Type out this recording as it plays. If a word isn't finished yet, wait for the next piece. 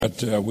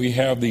But we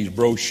have these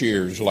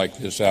brochures like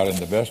this out in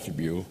the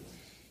vestibule,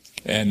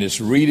 and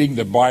it's reading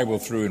the Bible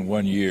through in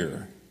 1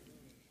 year.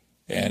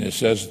 And it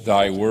says,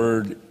 "Thy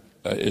word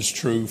is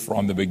true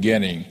from the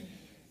beginning."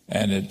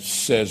 And it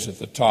says at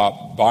the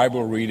top,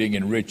 Bible reading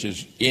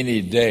enriches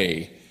any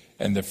day.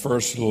 And the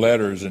first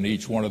letters in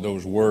each one of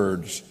those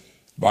words,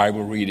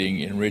 Bible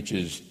reading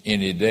enriches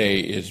any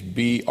day, is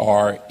B-R-E-A-D,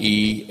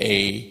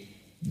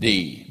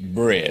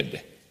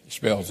 bread. It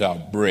spells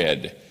out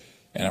bread.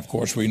 And, of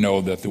course, we know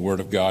that the Word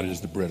of God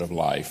is the bread of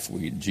life.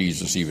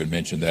 Jesus even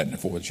mentioned that in the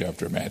 4th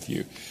chapter of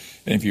Matthew.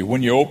 And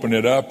when you open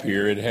it up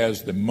here, it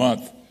has the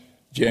month,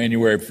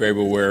 January,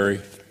 February,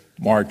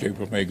 March,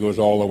 April, May, goes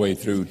all the way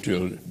through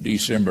to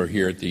December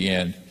here at the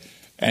end.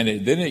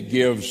 And then it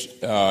gives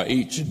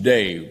each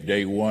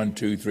day 1,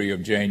 2, 3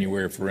 of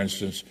January, for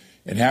instance,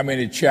 and how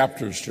many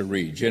chapters to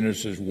read,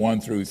 Genesis 1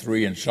 through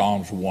 3 and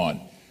Psalms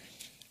 1.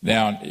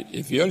 Now,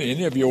 if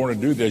any of you want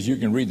to do this, you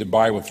can read the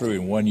Bible through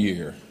in 1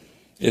 year.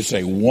 It's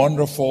a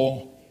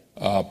wonderful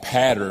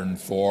pattern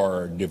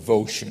for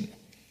devotion.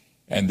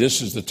 And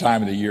this is the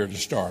time of the year to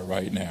start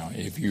right now.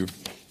 If you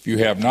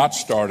have not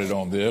started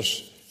on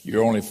this,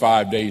 you're only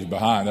 5 days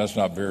behind. That's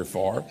not very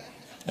far.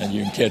 And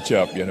you can catch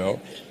up,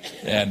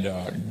 and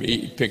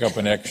pick up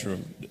an extra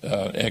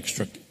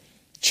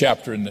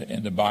chapter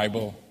in the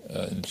Bible,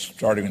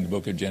 starting in the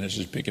book of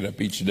Genesis, pick it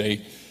up each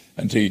day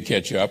until you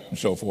catch up and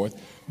so forth.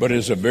 But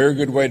it's a very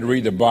good way to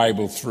read the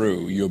Bible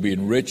through. You'll be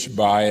enriched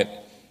by it.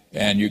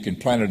 And you can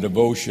plan a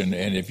devotion.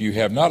 And if you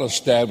have not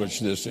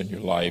established this in your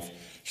life,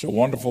 it's a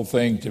wonderful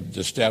thing to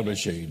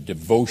establish a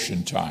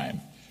devotion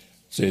time.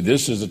 Say,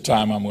 this is the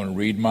time I'm going to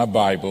read my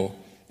Bible,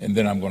 and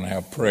then I'm going to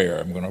have prayer.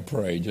 I'm going to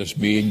pray, just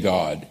me and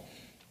God.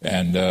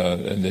 And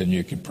then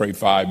you can pray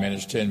 5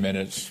 minutes, 10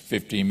 minutes,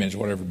 15 minutes,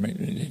 whatever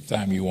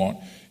time you want,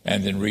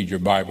 and then read your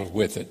Bible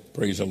with it.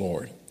 Praise the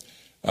Lord.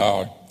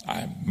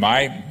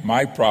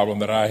 My problem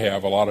that I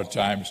have a lot of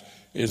times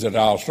is that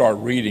I'll start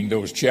reading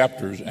those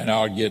chapters and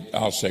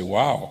I'll say,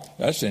 wow,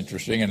 that's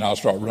interesting, and I'll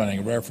start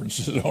running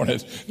references on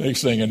it.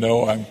 Next thing you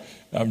know,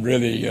 I'm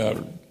really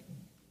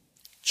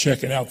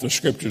checking out the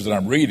scriptures that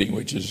I'm reading,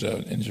 which is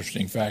an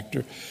interesting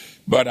factor.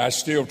 But I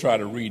still try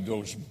to read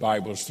those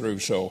Bibles through.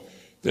 So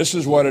this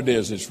is what it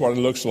is. It's what it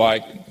looks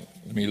like.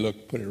 Let me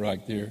put it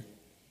right there.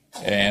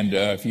 And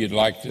if you'd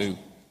like to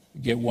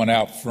get one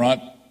out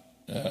front,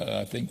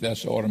 I think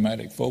that's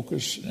automatic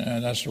focus.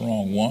 And that's the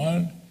wrong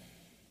one.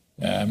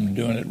 I'm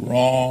doing it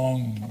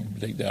wrong.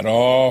 Take that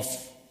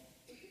off.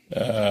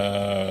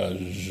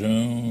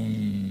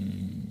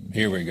 Zoom.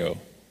 Here we go.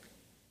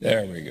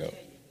 There we go.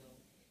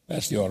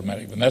 That's the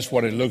automatic one. That's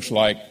what it looks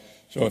like.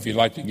 So if you'd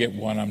like to get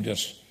one, I'm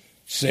just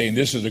saying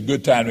this is a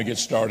good time to get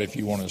started if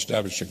you want to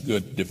establish a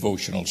good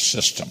devotional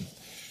system.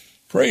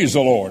 Praise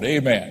the Lord.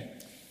 Amen.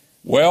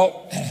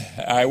 Well,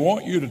 I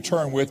want you to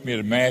turn with me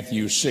to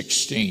Matthew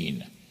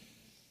 16.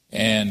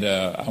 And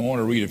I want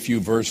to read a few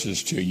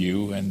verses to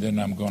you, and then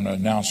I'm going to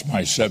announce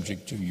my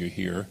subject to you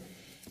here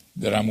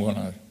that I'm going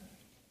to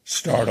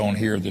start on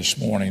here this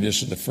morning.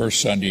 This is the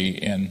first Sunday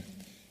in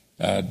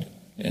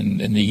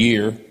the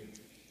year.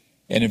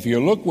 And if you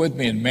look with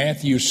me in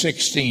Matthew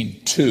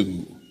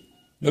 16:2,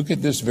 look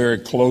at this very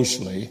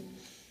closely.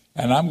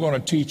 And I'm going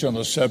to teach on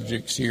the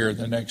subjects here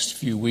the next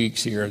few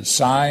weeks here,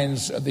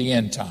 signs of the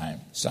end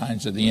time,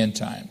 signs of the end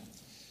time.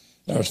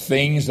 There are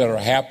things that are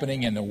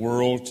happening in the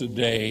world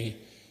today,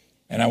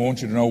 and I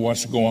want you to know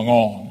what's going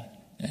on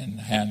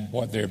and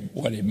what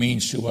it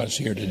means to us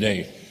here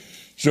today.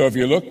 So if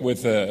you look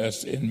with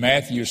us in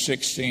Matthew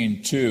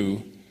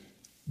 16:2,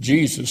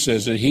 Jesus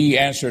says that he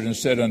answered and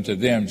said unto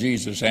them,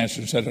 Jesus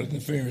answered and said unto the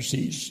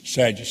Pharisees,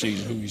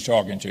 Sadducees, who he's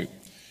talking to.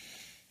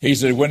 He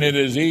said, when it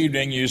is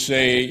evening, you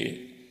say,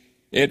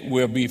 it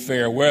will be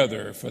fair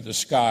weather, for the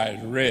sky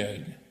is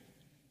red.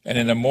 And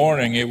in the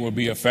morning it will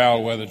be a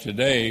foul weather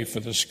today,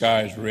 for the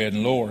sky is red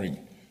and lowering.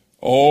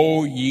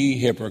 O ye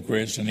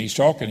hypocrites, and he's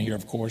talking here,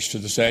 of course, to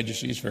the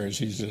Sadducees,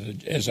 Pharisees,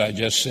 as I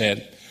just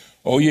said.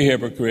 O ye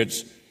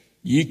hypocrites,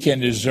 ye can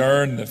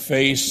discern the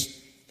face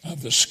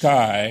of the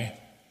sky,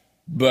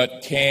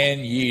 but can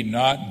ye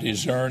not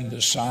discern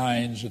the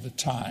signs of the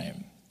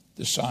time?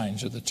 The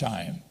signs of the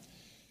time.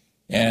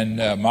 And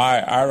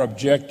our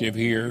objective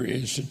here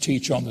is to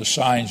teach on the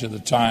signs of the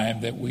time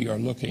that we are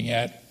looking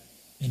at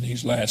in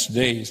these last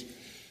days.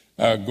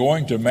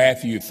 Going to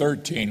Matthew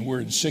 13,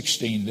 we're in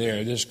 16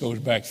 there. This goes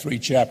back 3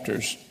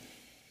 chapters.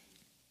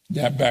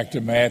 Back to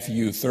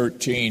Matthew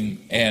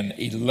 13 and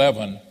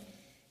 11.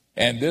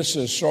 And this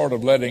is sort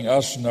of letting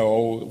us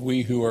know,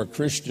 we who are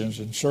Christians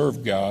and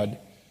serve God,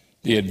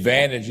 the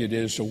advantage it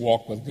is to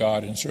walk with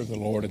God and serve the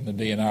Lord in the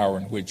day and hour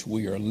in which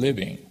we are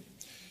living.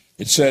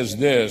 It says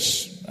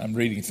this, I'm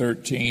reading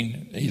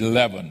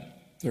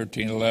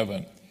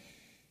 13:11.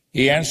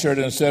 He answered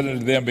and said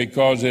unto them,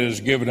 because it is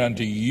given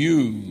unto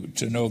you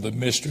to know the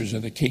mysteries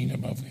of the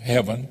kingdom of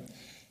heaven,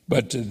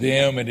 but to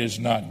them it is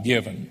not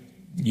given,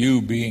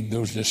 you being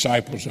those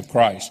disciples of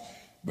Christ.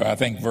 But I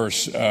think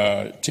verse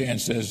 10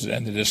 says,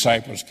 and the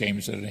disciples came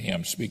and said unto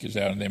him, speakest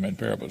thou unto them in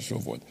parables, and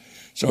so forth.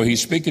 So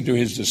he's speaking to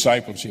his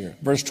disciples here.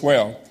 Verse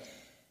 12,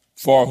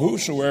 For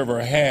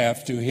whosoever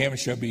hath, to him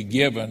shall be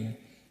given,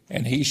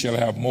 and he shall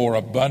have more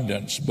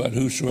abundance. But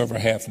whosoever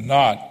hath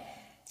not,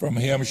 from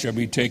him shall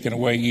be taken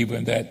away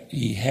even that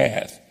he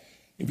hath.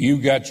 If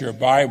you've got your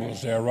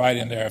Bibles there, right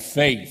in there,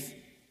 faith.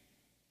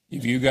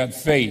 If you've got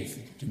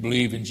faith to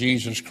believe in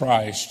Jesus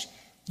Christ,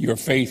 your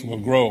faith will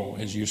grow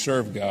as you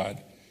serve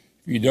God.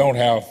 If you don't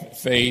have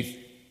faith,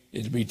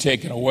 it'll be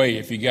taken away.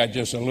 If you got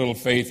just a little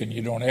faith and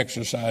you don't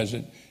exercise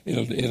it,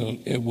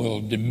 it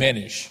will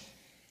diminish.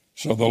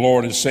 So the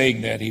Lord is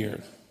saying that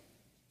here.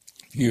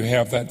 If you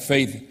have that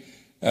faith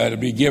to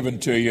be given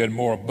to you and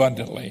more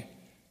abundantly.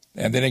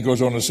 And then it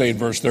goes on to say in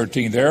verse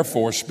 13,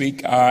 therefore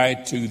speak I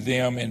to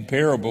them in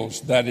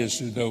parables, that is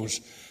to those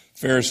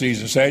Pharisees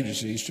and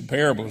Sadducees, to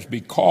parables,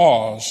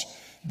 because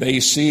they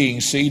seeing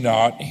see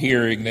not,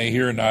 hearing they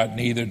hear not,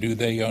 neither do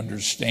they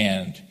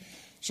understand.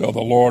 So the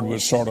Lord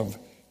was sort of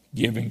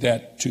giving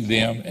that to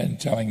them and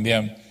telling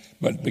them,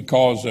 but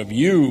because of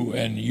you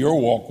and your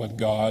walk with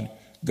God,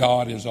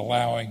 God is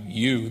allowing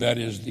you, that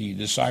is the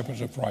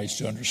disciples of Christ,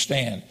 to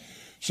understand.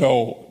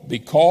 So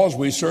because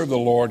we serve the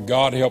Lord,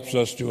 God helps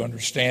us to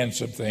understand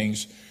some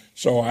things.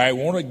 So I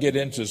want to get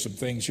into some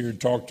things here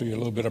and talk to you a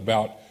little bit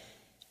about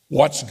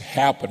what's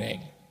happening.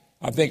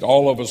 I think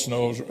all of us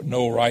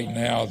know right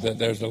now that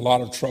there's a lot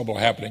of trouble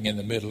happening in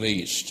the Middle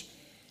East.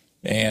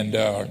 And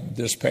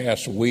this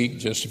past week,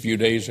 just a few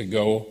days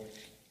ago,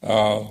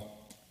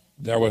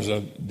 there was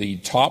the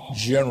top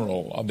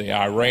general of the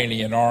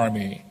Iranian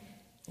army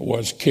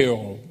was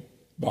killed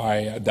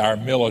by our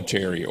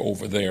military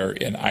over there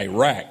in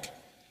Iraq.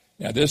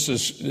 Now, this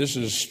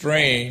is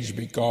strange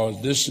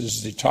because this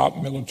is the top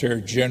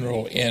military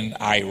general in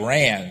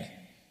Iran.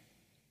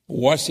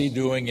 What's he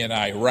doing in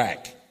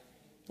Iraq?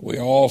 We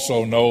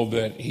also know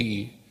that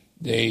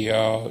they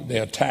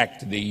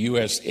attacked the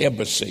U.S.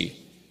 embassy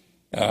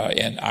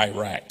in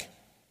Iraq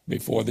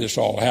before this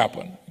all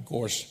happened. Of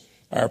course,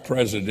 our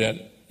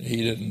president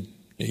he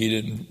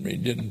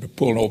didn't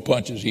pull no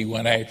punches. He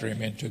went after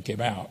him and took him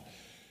out.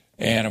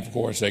 And of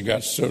course, they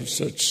got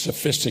such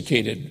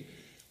sophisticated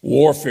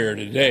warfare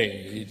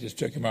today. He just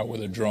took him out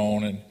with a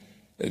drone, and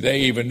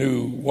they even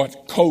knew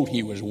what coat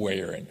he was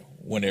wearing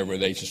whenever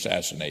they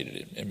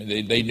assassinated him. I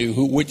mean, they knew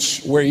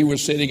where he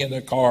was sitting in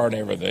the car and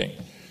everything.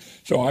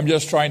 So I'm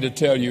just trying to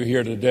tell you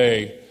here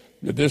today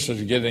that this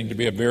is getting to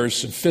be a very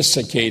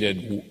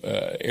sophisticated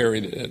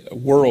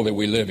world that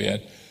we live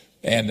in,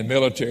 and the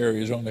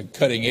military is on the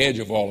cutting edge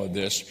of all of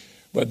this.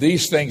 But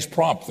these things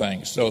prompt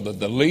things, so that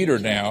the leader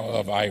now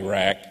of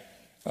Iran,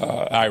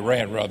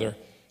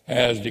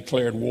 has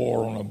declared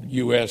war on the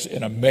U.S.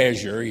 in a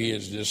measure. He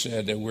has just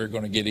said that we're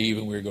going to get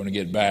even, we're going to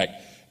get back.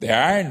 The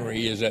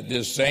irony is that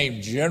this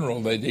same general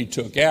that they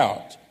took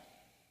out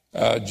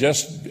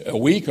just a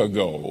week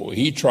ago,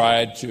 he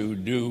tried to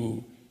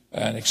do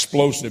an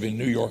explosive in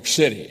New York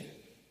City.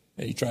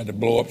 He tried to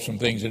blow up some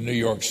things in New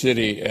York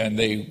City, and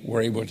they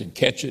were able to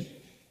catch it,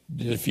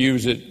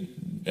 defuse it,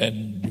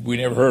 and we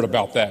never heard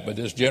about that. But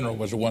this general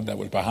was the one that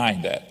was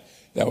behind that.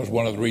 That was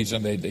one of the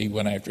reasons they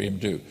went after him,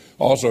 too.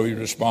 Also, he's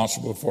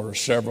responsible for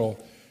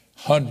several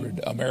hundred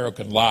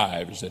American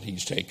lives that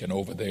he's taken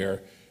over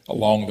there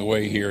along the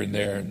way here and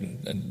there.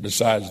 And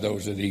besides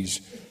those that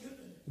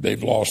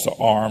they've lost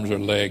arms or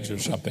legs or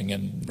something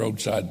in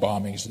roadside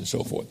bombings and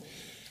so forth.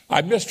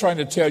 I'm just trying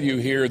to tell you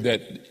here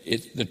that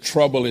the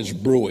trouble is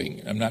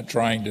brewing. I'm not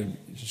trying to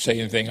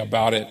say anything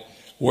about it,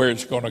 where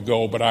it's going to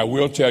go, but I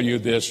will tell you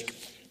this,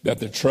 that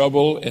the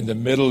trouble in the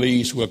Middle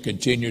East will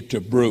continue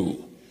to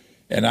brew.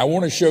 And I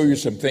want to show you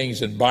some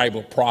things in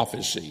Bible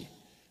prophecy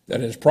that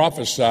has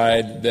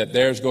prophesied that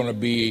there's going to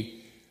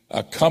be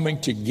a coming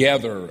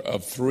together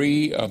of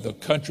three of the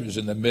countries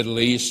in the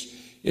Middle East.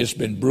 It's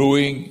been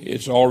brewing.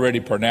 It's already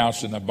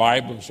pronounced in the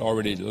Bible. It's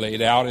already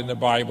laid out in the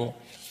Bible.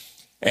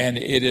 And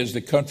it is the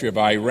country of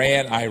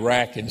Iran,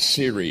 Iraq, and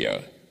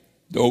Syria.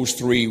 Those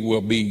three will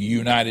be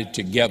united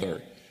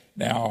together.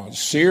 Now,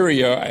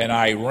 Syria and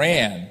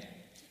Iran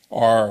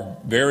are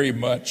very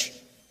much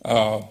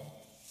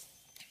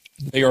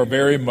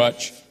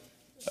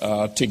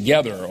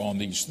together on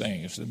these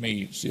things. Let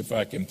me see if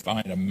I can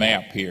find a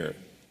map here.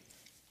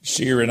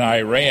 Syria and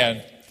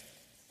Iran,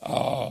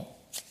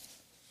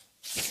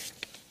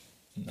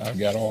 I've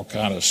got all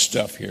kind of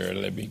stuff here.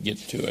 Let me get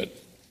to it.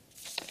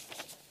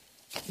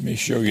 Let me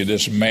show you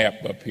this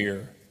map up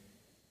here.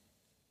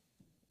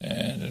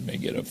 And let me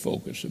get a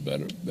focus, a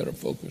better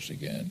focus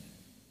again.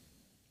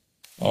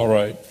 All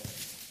right.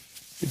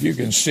 If you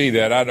can see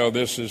that, I know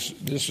this is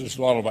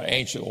a lot of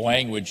ancient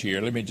language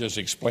here. Let me just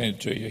explain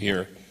it to you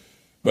here.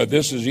 But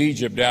this is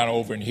Egypt down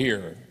over in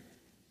here.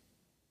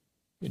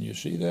 Can you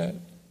see that?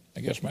 I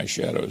guess my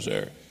shadow's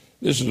there.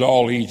 This is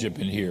all Egypt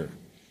in here.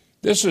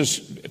 This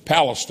is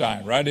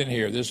Palestine right in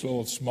here, this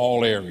little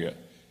small area.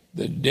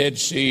 The Dead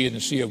Sea and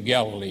the Sea of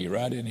Galilee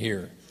right in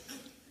here.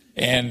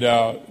 And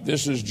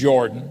this is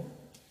Jordan.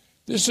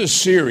 This is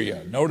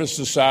Syria. Notice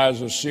the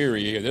size of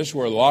Syria. This is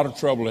where a lot of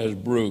trouble has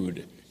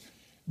brewed.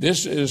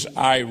 This is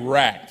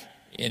Iraq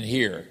in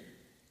here.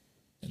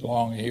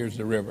 Here's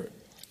the river.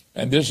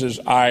 And this is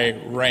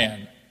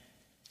Iran.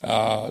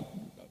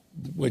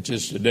 which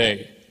is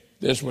today.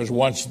 This was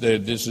once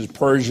this is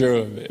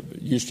Persia.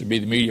 It used to be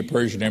the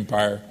Medo-Persian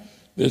Empire.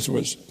 This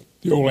was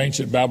the old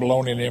ancient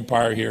Babylonian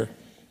Empire here.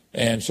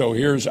 And so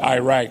here's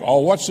Iraq.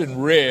 All what's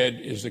in red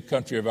is the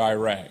country of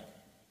Iraq.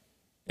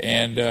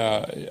 And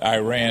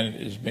Iran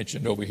is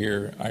mentioned over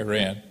here,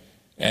 Iran.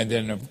 And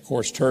then, of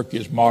course, Turkey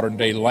is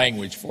modern-day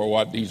language for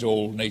what these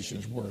old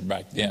nations were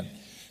back then.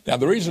 Now,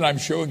 the reason I'm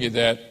showing you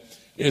that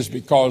is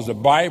because the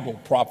Bible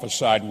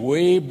prophesied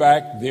way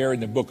back there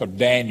in the book of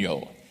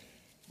Daniel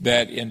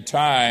that in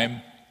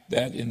time,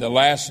 that in the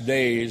last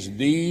days,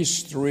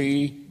 these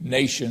three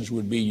nations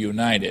would be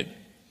united.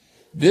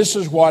 This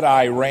is what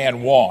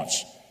Iran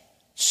wants.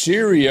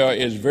 Syria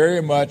is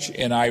very much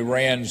in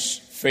Iran's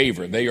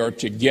favor. They are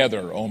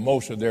together on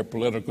most of their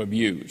political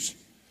views.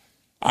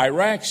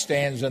 Iraq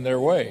stands in their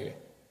way.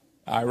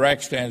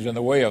 Iraq stands in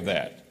the way of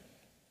that.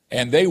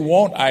 And they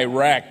want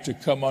Iraq to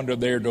come under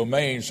their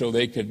domain so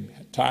they can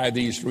tie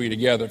these three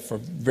together for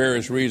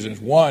various reasons.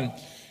 One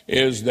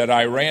is that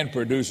Iran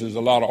produces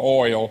a lot of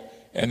oil,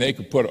 and they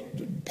could put a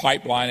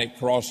pipeline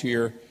across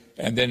here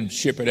and then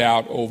ship it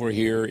out over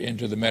here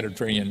into the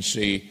Mediterranean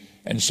Sea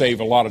and save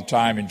a lot of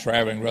time in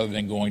traveling rather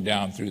than going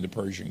down through the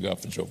Persian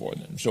Gulf and so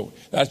forth. And so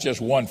that's just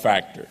one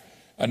factor.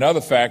 Another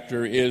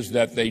factor is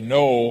that they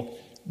know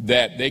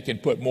that they can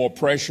put more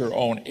pressure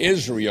on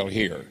Israel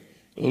here.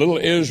 Little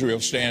Israel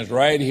stands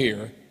right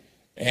here,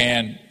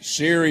 and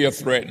Syria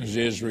threatens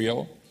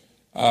Israel.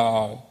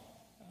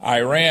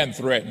 Iran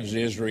threatens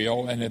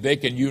Israel, and if they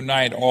can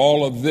unite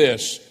all of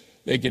this,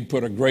 they can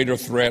put a greater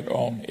threat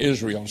on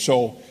Israel.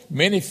 So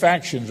many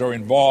factions are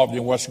involved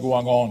in what's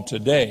going on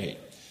today.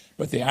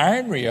 But the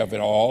irony of it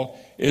all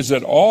is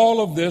that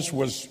all of this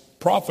was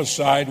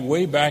prophesied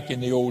way back in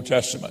the Old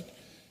Testament.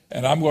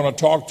 And I'm going to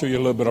talk to you a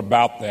little bit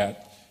about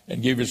that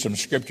and give you some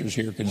scriptures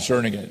here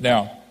concerning it.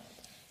 Now,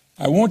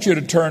 I want you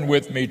to turn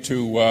with me to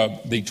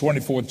the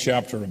 24th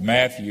chapter of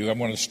Matthew. I'm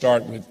going to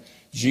start with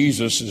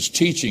Jesus'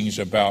 teachings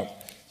about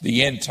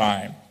the end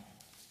time.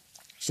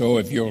 So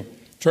if you'll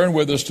turn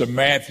with us to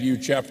Matthew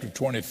chapter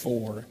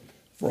 24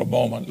 for a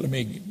moment, let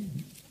me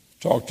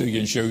talk to you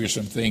and show you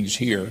some things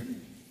here.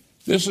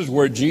 This is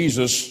where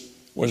Jesus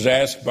was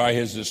asked by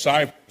his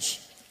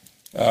disciples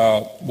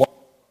what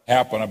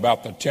happened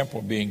about the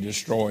temple being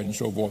destroyed and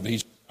so forth. He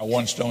said,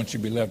 one stone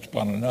should be left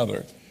upon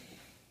another.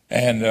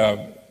 And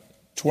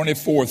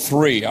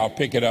 24:3, I'll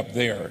pick it up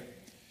there.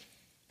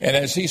 And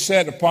as he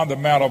sat upon the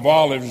Mount of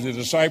Olives, the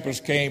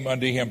disciples came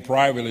unto him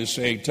privately,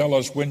 saying, Tell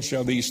us, when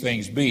shall these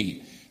things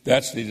be?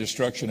 That's the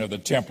destruction of the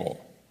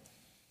temple.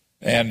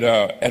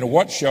 And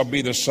what shall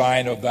be the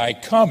sign of thy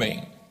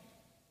coming?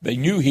 They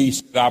knew he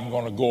said, I'm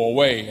going to go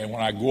away, and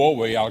when I go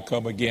away, I'll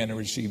come again and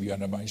receive you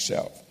unto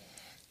myself.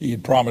 He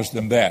had promised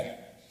them that.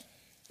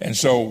 And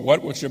so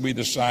what shall be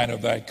the sign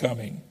of thy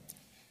coming?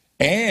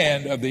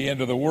 And of the end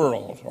of the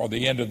world, or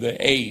the end of the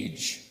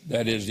age,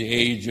 that is the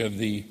age of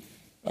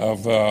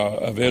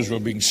Israel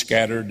being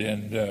scattered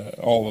and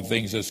all the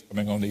things that's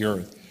coming on the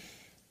earth.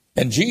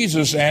 And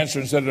Jesus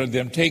answered and said unto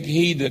them, Take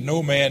heed that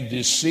no man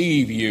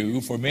deceive you,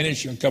 for many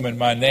shall come in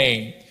my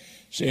name,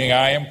 saying,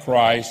 I am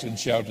Christ, and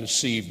shall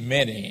deceive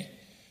many.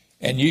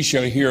 And ye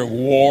shall hear of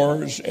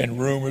wars and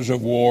rumors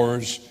of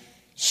wars.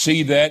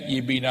 See that ye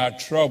be not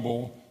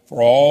troubled,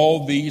 for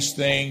all these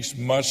things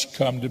must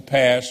come to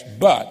pass,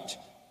 but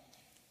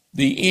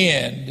the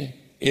end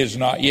is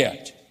not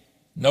yet.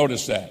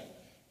 Notice that.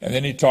 And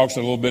then he talks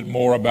a little bit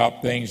more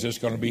about things that's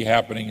going to be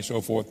happening and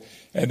so forth.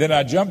 And then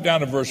I jump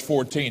down to verse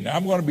 14. Now,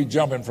 I'm going to be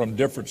jumping from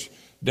difference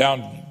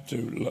down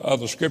to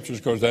other scriptures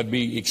because that'd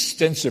be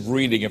extensive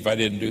reading if I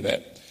didn't do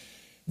that.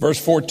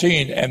 Verse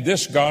 14, And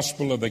this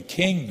gospel of the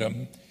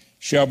kingdom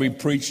shall be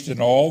preached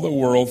in all the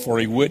world for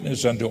a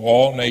witness unto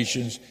all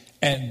nations,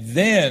 and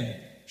then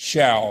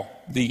shall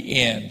the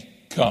end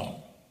come.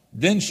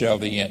 Then shall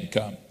the end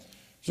come.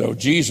 So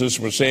Jesus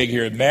was saying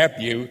here in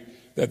Matthew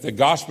that the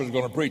gospel is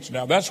going to preach.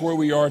 Now, that's where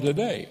we are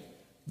today.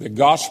 The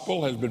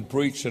gospel has been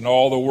preached in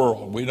all the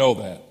world. We know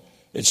that.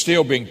 It's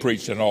still being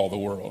preached in all the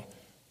world.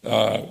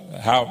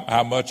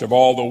 How much of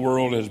all the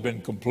world has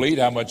been complete,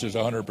 how much is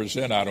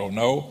 100%, I don't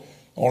know.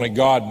 Only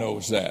God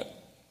knows that.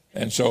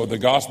 And so the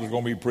gospel is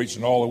going to be preached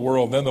in all the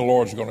world. Then the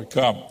Lord's going to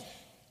come.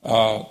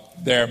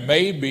 There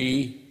may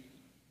be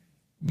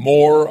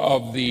more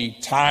of the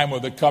time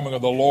of the coming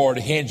of the Lord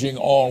hinging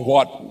on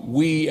what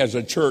we as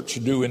a church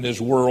do in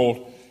this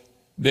world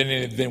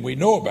than we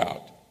know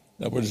about.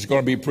 In other words, it's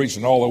going to be preached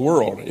in all the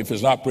world. If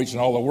it's not preached in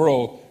all the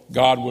world,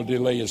 God will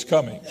delay his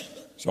coming.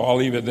 So I'll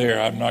leave it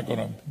there. I'm not going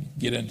to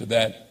get into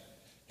that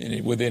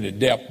with any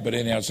depth, but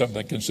anyhow,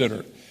 something to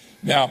consider.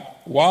 Now,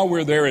 while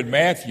we're there in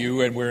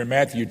Matthew, and we're in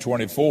Matthew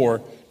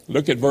 24,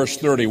 look at verse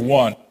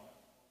 31.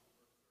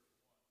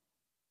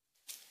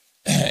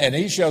 And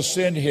he shall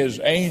send his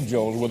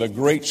angels with a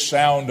great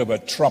sound of a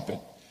trumpet,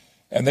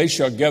 and they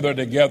shall gather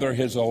together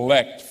his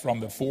elect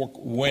from the four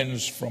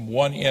winds, from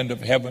one end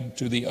of heaven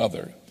to the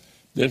other.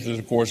 This is,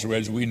 of course,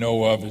 as we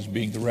know of, as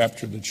being the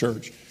rapture of the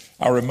church.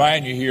 I'll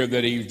remind you here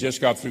that he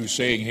just got through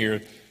saying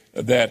here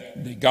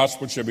that the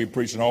gospel shall be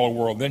preached in all the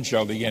world, then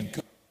shall the end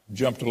come.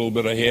 Jumped a little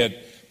bit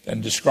ahead.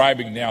 and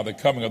describing now the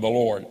coming of the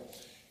Lord.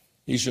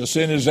 He shall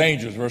send his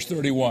angels, verse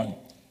 31,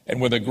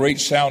 and with a great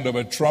sound of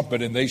a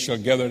trumpet, and they shall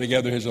gather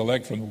together his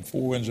elect from the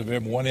four winds of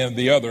heaven, one end and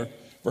the other.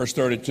 Verse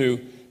 32,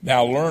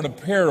 now learn a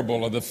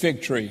parable of the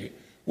fig tree.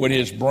 When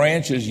his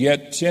branch is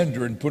yet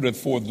tender and putteth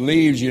forth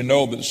leaves, you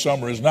know that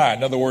summer is nigh.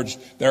 In other words,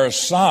 there are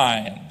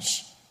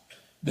signs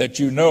that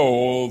you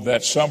know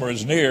that summer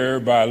is near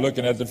by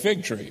looking at the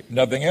fig tree,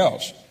 nothing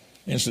else.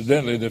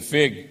 Incidentally, the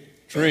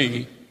fig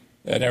tree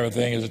and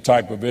everything is a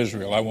type of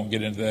Israel. I won't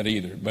get into that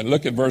either. But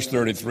look at verse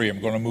 33.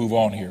 I'm going to move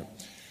on here.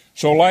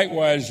 So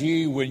likewise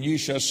ye, when ye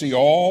shall see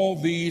all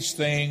these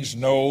things,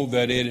 know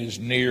that it is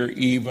near,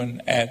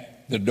 even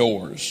at the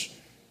doors.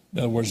 In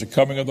other words, the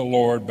coming of the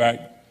Lord back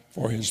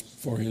for his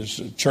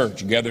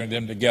church, gathering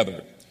them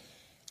together.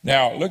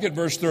 Now, look at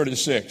verse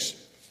 36.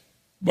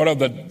 But of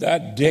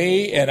that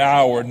day and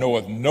hour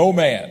knoweth no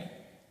man,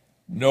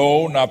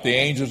 no, not the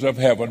angels of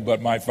heaven,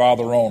 but my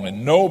Father only.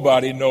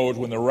 Nobody knows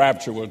when the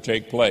rapture will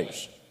take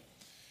place.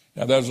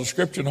 Now, there's a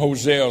scripture in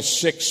Hosea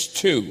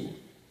 6:2.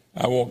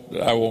 I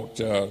won't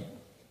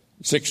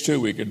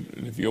 6:2. We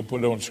can, if you'll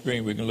put it on the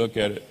screen, we can look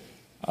at it.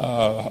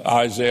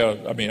 Hosea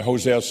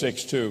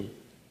 6:2.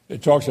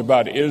 It talks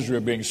about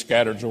Israel being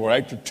scattered. So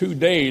after 2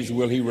 days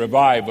will he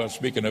revive us,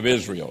 speaking of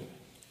Israel.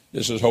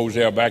 This is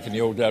Hosea back in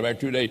the Old Testament.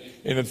 After 2 days.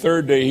 In the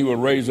third day he will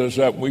raise us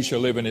up, and we shall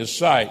live in his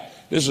sight.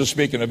 This is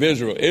speaking of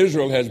Israel.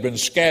 Israel has been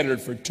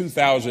scattered for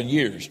 2,000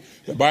 years.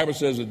 The Bible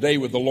says the day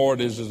with the Lord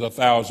is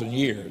 1,000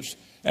 years,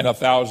 and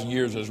 1,000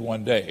 years is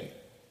 1 day.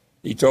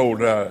 He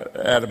told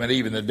Adam and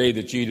Eve, in the day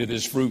that ye eat of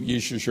this fruit, ye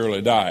shall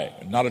surely die.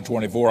 Not a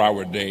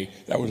 24-hour day.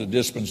 That was a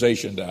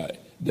dispensation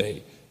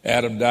day.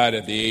 Adam died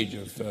at the age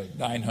of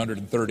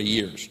 930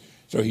 years.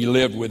 So he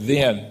lived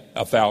within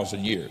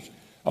 1,000 years.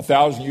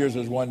 1,000 years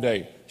is 1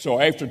 day. So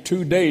after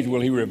 2 days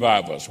will he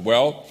revive us.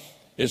 Well,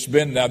 it's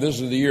been, now this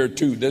is the year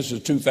 2. This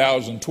is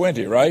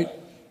 2020, right?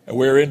 And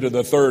we're into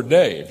the third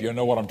day, if you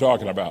know what I'm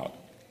talking about.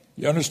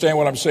 You understand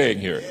what I'm saying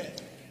here?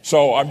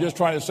 So I'm just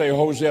trying to say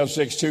Hosea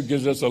 6:2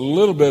 gives us a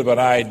little bit of an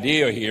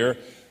idea here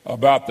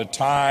about the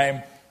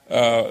time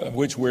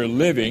which we're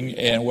living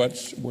and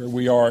where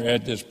we are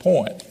at this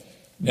point.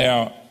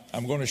 Now,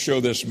 I'm going to show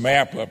this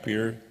map up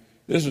here.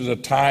 This is a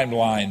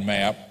timeline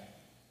map.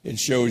 It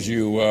shows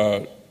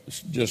you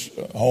just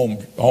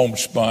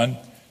homespun,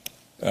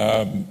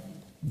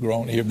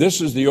 grown here. This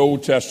is the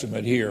Old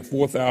Testament here,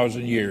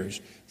 4,000 years,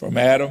 from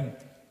Adam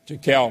to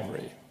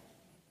Calvary.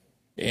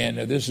 And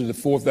this is the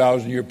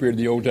 4,000-year period of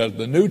the Old Testament.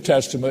 The New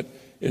Testament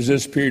is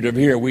this period of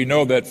here. We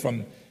know that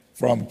from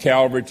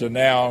Calvary to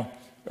now,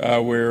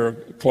 we're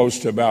close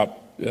to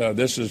about,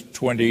 this is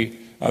 20,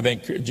 I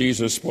think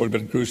Jesus supposed to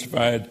have been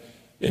crucified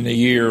in the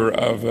year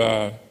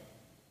of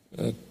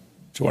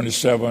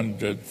 27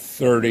 to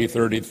 30,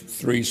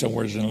 33,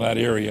 somewhere in that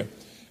area,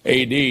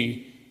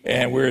 A.D.,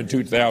 and we're in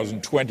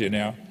 2020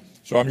 now.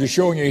 So I'm just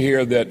showing you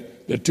here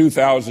that the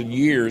 2,000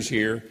 years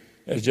here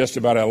has just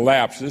about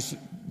elapsed. This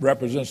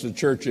represents the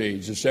church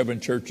age, the 7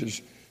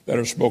 churches that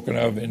are spoken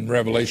of in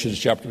Revelation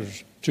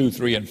chapters 2,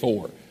 3, and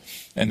 4,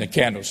 and the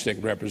candlestick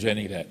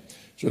representing that.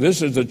 So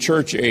this is the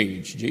church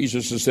age.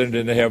 Jesus ascended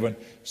into heaven,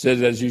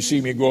 said, as you see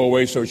me go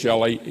away, so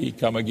shall he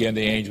come again.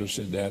 The angel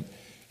said that.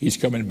 He's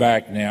coming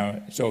back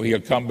now. So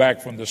he'll come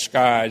back from the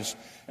skies.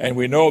 And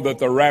we know that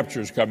the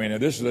rapture is coming.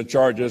 And this is a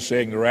chart just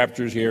saying the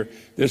rapture is here.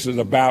 This is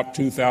about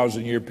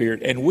 2,000-year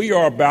period. And we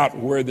are about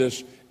where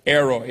this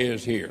arrow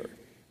is here,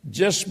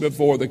 just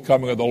before the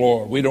coming of the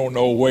Lord. We don't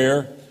know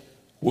where,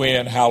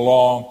 when, how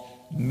long.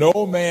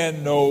 No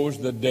man knows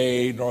the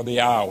day nor the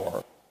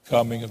hour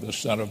coming of the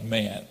Son of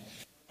Man.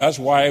 That's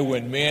why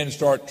when men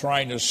start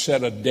trying to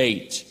set a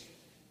date,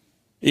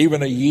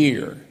 even a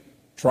year,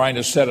 trying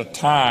to set a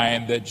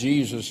time that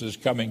Jesus is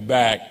coming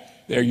back,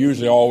 they're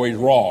usually always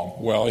wrong.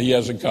 Well, he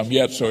hasn't come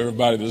yet, so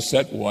everybody that's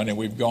set one, and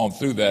we've gone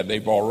through that,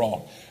 they've all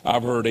wrong.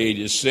 I've heard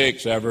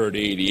 86, I've heard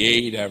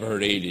 88, I've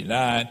heard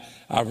 89,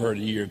 I've heard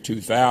the year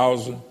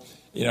 2000,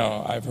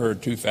 I've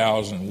heard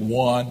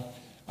 2001.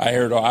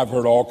 I've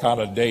heard all kind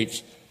of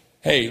dates.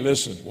 Hey,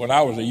 listen, when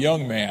I was a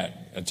young man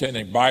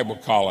attending Bible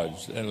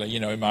college,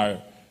 in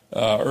my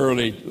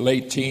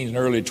late teens and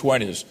early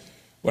 20s,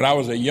 when I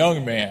was a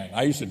young man,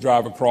 I used to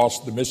drive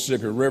across the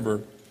Mississippi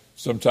River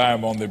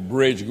sometime on the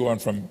bridge going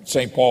from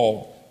St.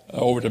 Paul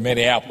over to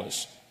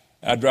Minneapolis.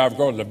 I'd drive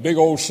across, there's a big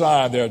old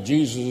sign there,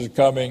 Jesus is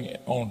coming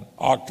on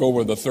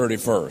October the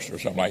 31st or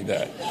something like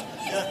that.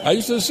 I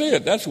used to see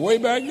it. That's way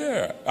back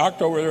there.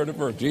 October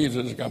 31st,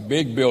 Jesus is coming,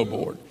 big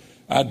billboard.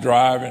 I'd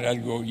drive and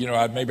I'd go,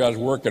 maybe I was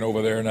working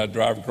over there and I'd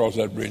drive across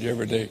that bridge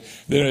every day.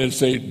 Then it'd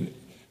say,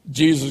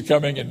 Jesus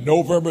coming in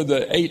November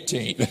the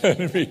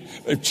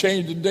 18th. They've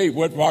changed the date,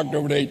 went from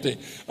October to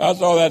 18th. I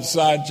saw that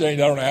sign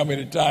change, I don't know how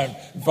many times.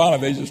 And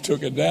finally, they just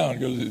took it down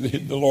because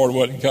the Lord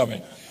wasn't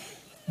coming.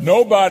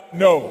 Nobody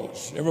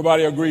knows.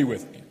 Everybody agree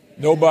with me.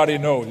 Nobody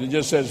knows. It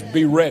just says,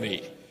 be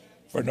ready,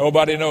 for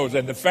nobody knows.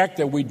 And the fact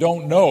that we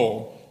don't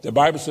know, the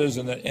Bible says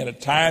in a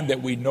time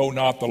that we know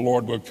not, the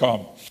Lord will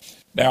come.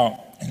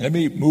 Now, let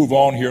me move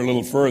on here a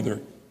little further.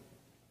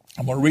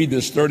 I'm going to read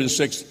this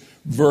 36th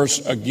verse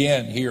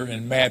again here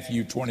in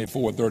Matthew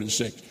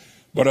 24:36.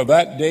 But of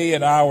that day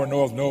and hour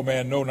knoweth no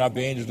man, no, not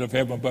the angels of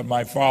heaven, but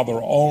my Father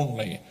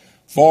only.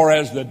 For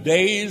as the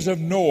days of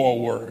Noah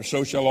were,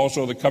 so shall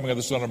also the coming of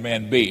the Son of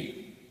Man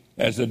be,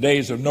 as the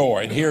days of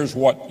Noah. And here's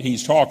what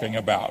he's talking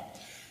about.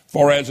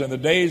 For as in the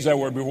days that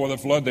were before the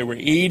flood, they were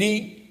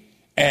eating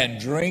and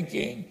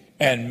drinking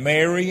and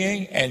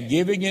marrying and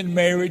giving in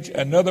marriage.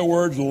 In other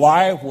words,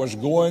 life was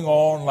going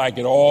on like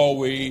it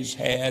always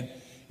had.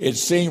 It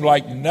seemed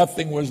like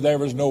nothing was there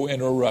was no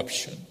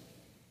interruption.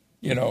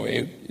 You know,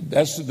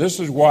 this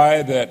is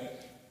why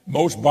that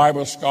most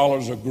Bible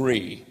scholars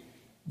agree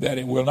that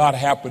it will not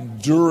happen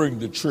during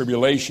the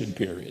tribulation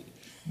period.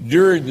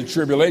 During the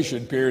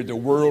tribulation period, the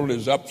world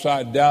is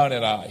upside down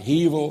in a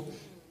upheaval,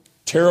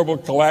 terrible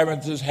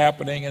calamities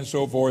happening and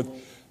so forth.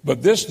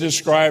 But this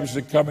describes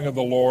the coming of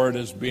the Lord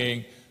as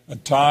being a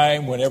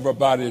time when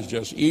everybody is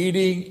just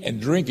eating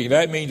and drinking.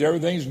 That means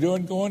everything's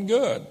going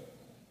good.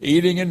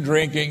 Eating and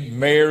drinking,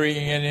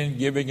 marrying and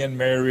giving in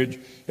marriage,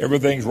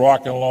 everything's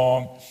rocking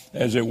along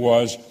as it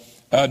was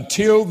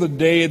until the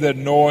day that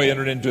Noah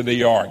entered into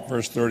the ark,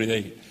 verse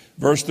 38.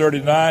 Verse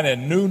 39,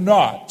 and knew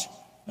not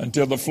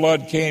until the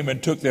flood came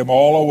and took them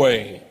all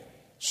away.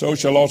 So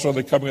shall also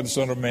the coming of the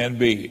Son of Man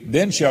be.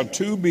 Then shall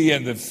two be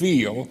in the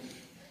field,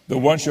 the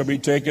one shall be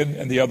taken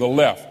and the other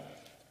left.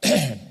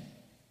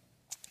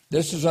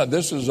 This is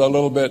a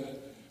little bit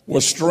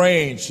was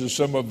strange to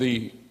some of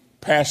the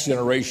past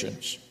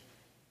generations.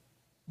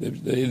 They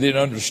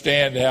didn't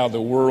understand how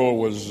the world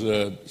was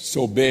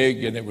so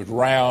big and it was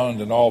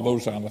round and all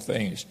those kind of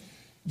things.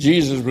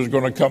 Jesus was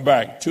going to come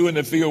back. Two in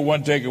the field,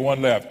 one taken,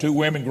 one left. Two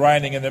women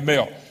grinding in the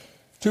mill.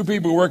 Two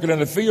people working in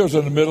the fields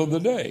in the middle of the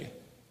day.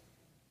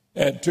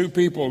 And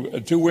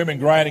two women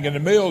grinding in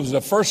the mill is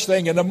the first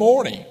thing in the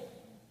morning.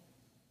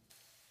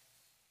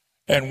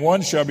 And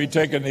one shall be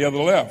taken, the other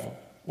left.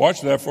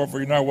 Watch therefore, for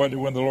you know what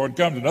when the Lord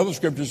comes. Another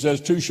scripture says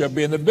two shall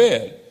be in the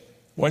bed.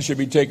 One shall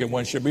be taken,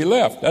 one shall be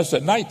left. That's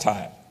at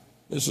nighttime.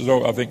 This is,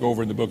 I think,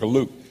 over in the book of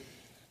Luke.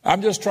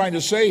 I'm just trying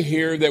to say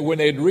here that when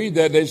they'd read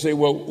that, they say,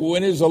 well,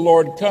 when is the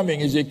Lord coming?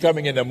 Is he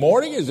coming in the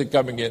morning? Is he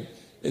coming in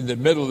the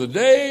middle of the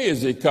day?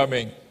 Is he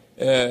coming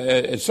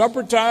at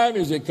supper time?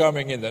 Is he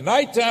coming in the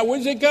nighttime?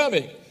 When's he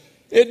coming?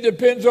 It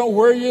depends on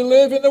where you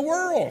live in the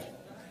world.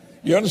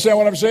 You understand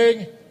what I'm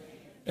saying?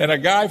 And a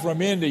guy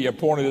from India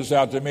pointed this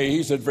out to me.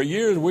 He said, for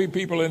years, we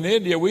people in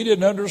India, we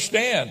didn't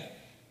understand,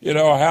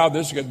 how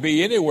this could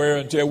be anywhere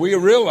until we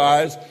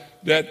realized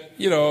that,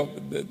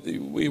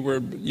 we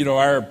were,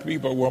 our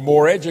people were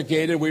more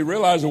educated. We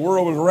realized the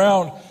world was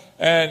around,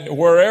 and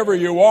wherever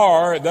you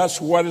are,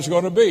 that's what it's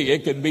going to be.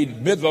 It can be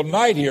middle of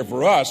night here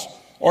for us,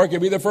 or it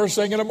can be the first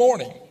thing in the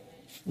morning.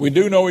 We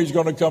do know he's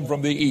going to come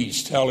from the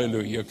east.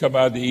 Hallelujah. He'll come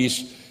out of the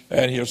east,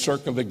 and he'll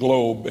circle the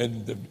globe,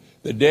 and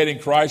the dead in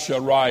Christ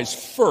shall rise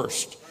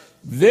first.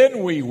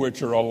 Then we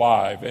which are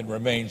alive and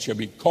remain shall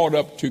be caught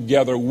up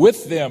together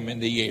with them in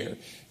the air.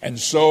 And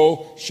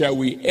so shall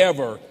we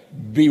ever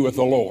be with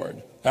the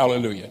Lord.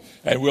 Hallelujah.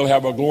 And we'll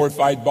have a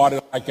glorified body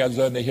like as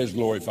unto his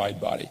glorified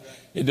body.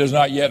 It does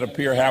not yet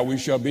appear how we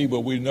shall be,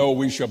 but we know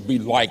we shall be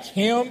like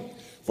him,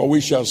 for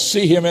we shall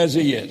see him as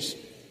he is.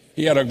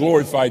 He had a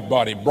glorified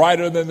body,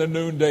 brighter than the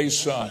noonday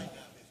sun.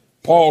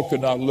 Paul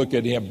could not look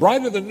at him.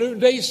 Brighter than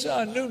noonday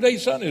sun. Noonday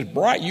sun is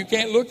bright. You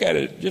can't look at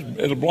it.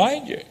 It'll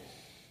blind you.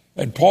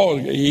 And Paul,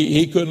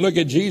 he couldn't look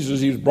at Jesus.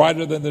 He was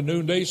brighter than the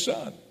noonday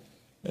sun.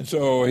 And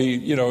so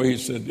he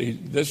said,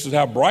 this is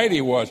how bright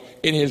he was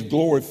in his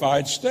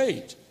glorified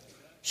state.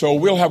 So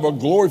we'll have a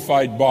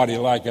glorified body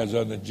like as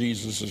unto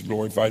Jesus'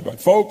 glorified body.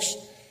 Folks,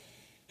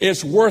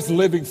 it's worth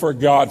living for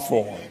God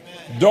for.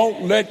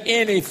 Don't let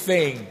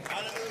anything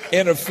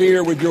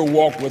interfere with your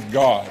walk with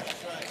God.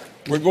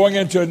 We're going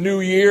into a new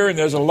year, and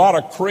there's a lot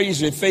of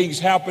crazy things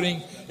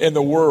happening in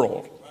the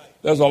world.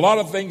 There's a lot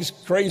of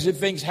crazy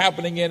things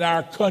happening in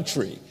our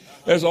country.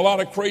 There's a lot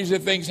of crazy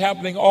things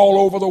happening all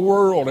over the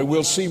world, and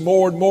we'll see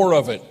more and more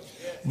of it.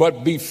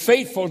 But be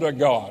faithful to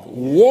God.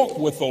 Walk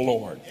with the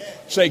Lord.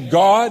 Say,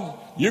 God,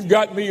 you've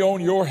got me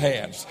on your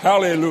hands.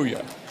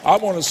 Hallelujah. I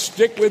want to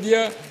stick with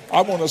you.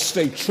 I want to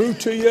stay true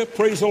to you.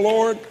 Praise the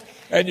Lord.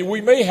 And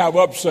we may have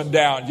ups and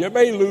downs. You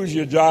may lose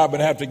your job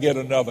and have to get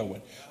another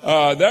one.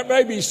 There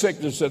may be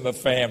sickness in the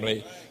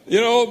family.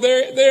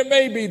 There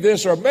may be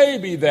this or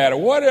maybe that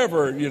or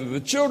whatever. The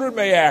children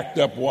may act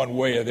up one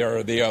way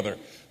or the other.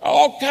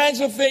 All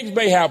kinds of things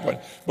may happen.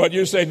 But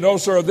you say, no,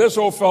 sir, this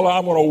old fella,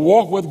 I'm going to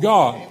walk with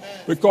God. Amen.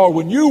 Because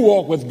when you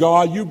walk with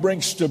God, you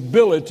bring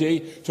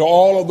stability to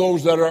all of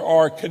those that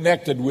are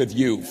connected with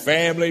you.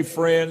 Family,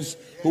 friends,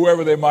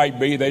 whoever they might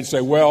be. They'd say,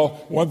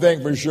 well, one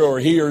thing for sure,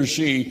 he or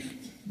she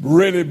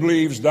really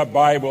believes the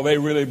Bible. They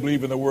really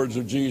believe in the words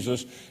of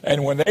Jesus.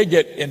 And when they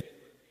get in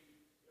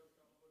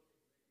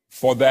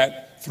for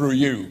that through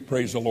you,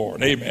 praise the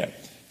Lord. Amen.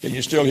 Can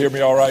you still hear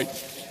me all right?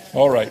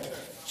 All right.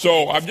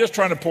 So I'm just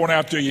trying to point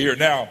out to you here.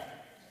 Now,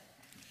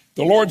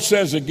 the Lord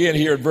says again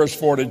here in verse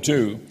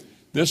 42,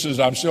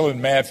 I'm still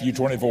in Matthew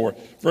 24,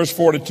 verse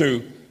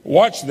 42,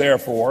 watch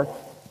therefore,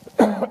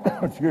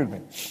 excuse me,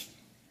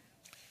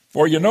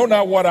 For you know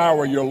not what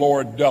hour your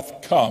Lord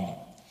doth come.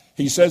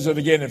 He says it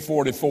again in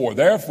 44.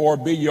 Therefore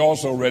be ye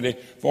also ready,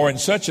 for in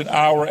such an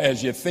hour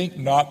as ye think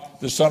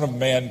not, the Son of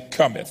Man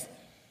cometh.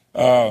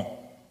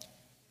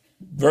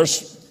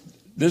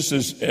 This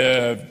is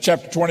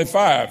chapter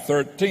 25,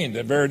 13,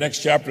 the very next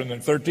chapter in the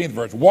 13th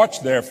verse.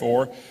 Watch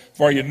therefore,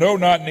 for you know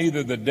not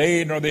neither the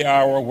day nor the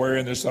hour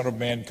wherein the Son of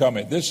Man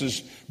cometh. This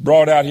is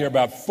brought out here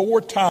about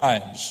 4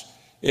 times.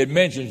 It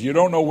mentions you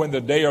don't know when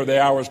the day or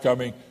the hour is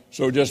coming,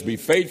 so just be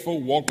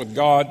faithful, walk with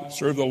God,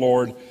 serve the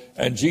Lord.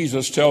 And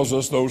Jesus tells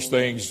us those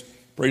things,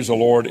 praise the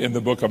Lord, in the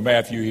book of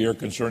Matthew here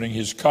concerning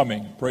his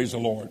coming. Praise the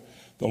Lord.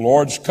 The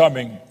Lord's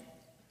coming,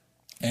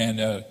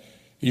 and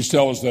he's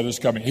telling us that it's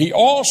coming. He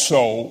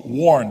also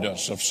warned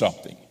us of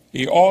something.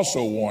 He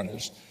also warned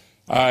us.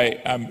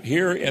 I'm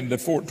here in the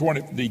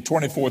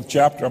 24th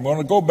chapter. I'm going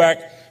to go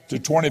back to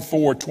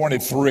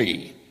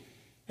 24:23.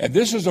 And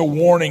this is a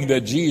warning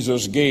that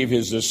Jesus gave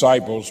his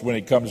disciples when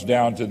it comes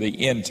down to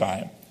the end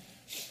time.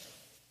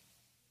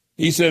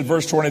 He said,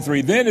 verse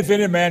 23, then if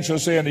any man shall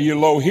say unto you,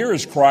 lo, here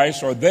is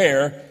Christ, or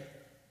there,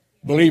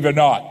 believe it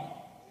not.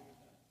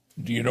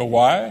 Do you know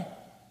why?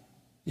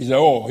 He said,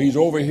 oh, he's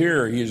over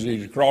here. He's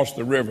across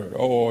the river.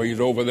 Oh, he's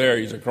over there.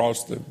 He's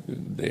across the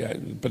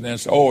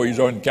peninsula. Oh, he's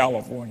in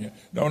California.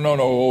 No.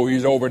 Oh,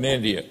 he's over in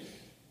India.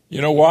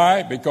 You know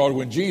why? Because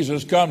when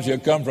Jesus comes, he'll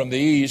come from the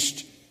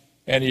east,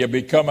 and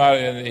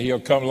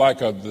he'll come like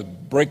the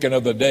breaking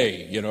of the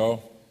day, you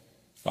know.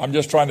 I'm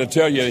just trying to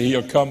tell you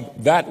he'll come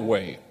that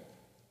way.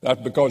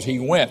 That's because he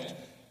went.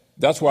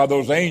 That's why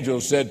those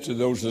angels said to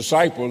those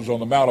disciples on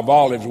the Mount of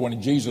Olives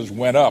when Jesus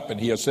went up and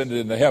he ascended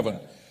into heaven,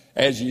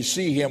 as you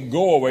see him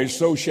go away,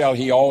 so shall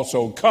he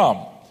also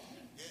come.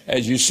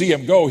 As you see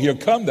him go, he'll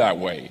come that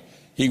way.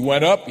 He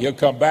went up, he'll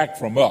come back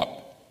from up.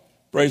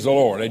 Praise the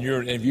Lord. And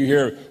if you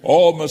hear,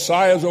 oh,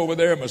 Messiah's over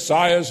there,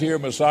 Messiah's here,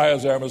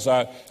 Messiah's there,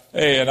 Messiah.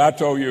 Hey, and I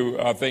told you,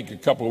 I think a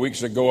couple of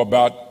weeks ago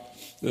about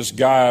this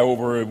guy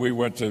we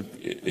went to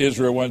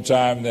Israel one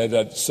time,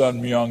 that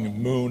Sun Myung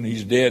Moon,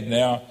 he's dead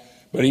now,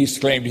 but he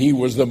claimed he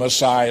was the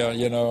Messiah,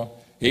 you know.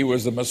 He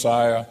was the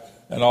Messiah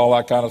and all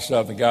that kind of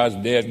stuff. The guy's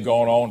dead and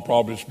gone on,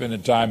 probably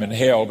spending time in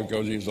hell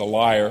because he's a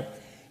liar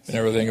and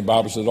everything. The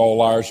Bible says all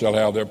liars shall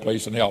have their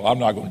place in hell. I'm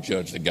not going to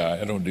judge the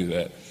guy. I don't do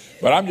that.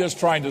 But I'm just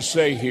trying to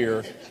say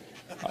here,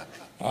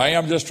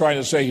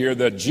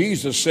 that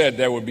Jesus said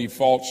there would be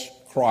false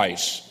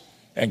Christs.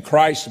 And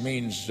Christ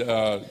means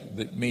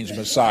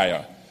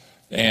Messiah.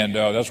 And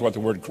that's what the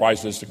word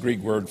Christ is, the Greek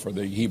word for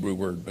the Hebrew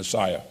word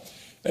Messiah.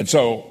 And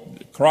so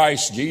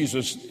Christ,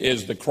 Jesus,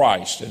 is the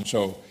Christ. And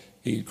so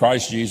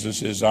Christ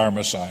Jesus is our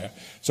Messiah.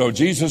 So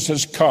Jesus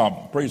has come.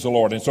 Praise the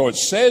Lord. And so it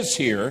says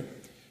here,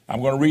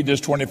 I'm going to read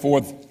this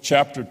 24th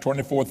chapter,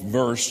 24th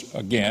verse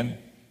again.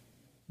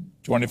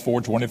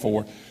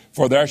 24:24.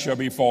 For there shall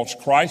be false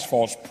Christs,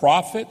 false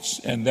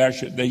prophets, and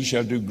they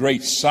shall do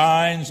great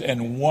signs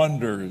and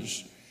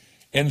wonders,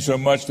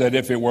 insomuch that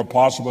if it were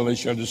possible, they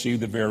shall deceive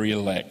the very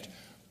elect.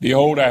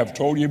 Behold, I have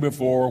told you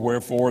before,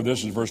 wherefore,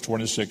 this is verse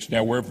 26.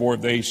 Now, wherefore,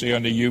 if they say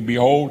unto you,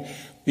 behold,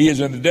 he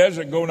is in the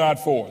desert, go not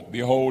forth.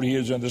 Behold, he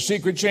is in the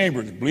secret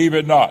chambers, believe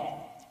it not.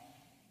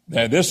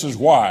 Now, this is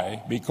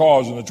why,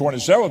 because in the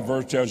 27th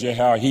verse tells you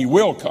how he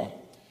will come.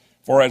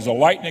 For as the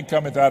lightning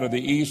cometh out of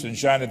the east and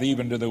shineth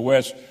even to the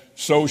west,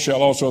 so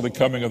shall also the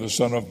coming of the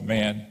Son of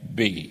Man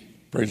be.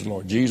 Praise the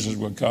Lord. Jesus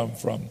will come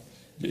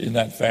in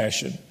that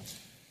fashion.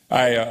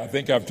 I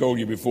think I've told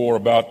you before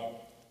about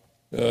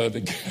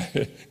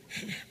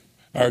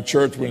our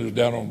church when it was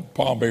down on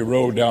Palm Bay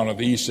Road, down at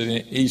the east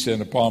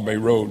end of Palm Bay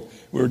Road.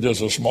 We were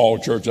just a small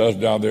church. I was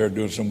down there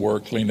doing some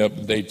work, cleaning up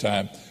in the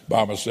daytime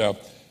by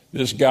myself.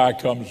 This guy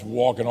comes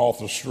walking off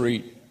the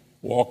street,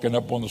 walking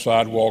up on the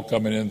sidewalk,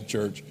 coming in the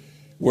church,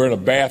 wearing a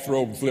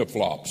bathrobe and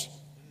flip-flops.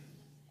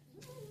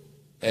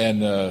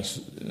 And I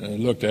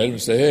looked at him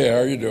and said, hey, how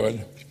are you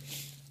doing?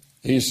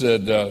 He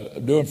said,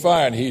 I'm doing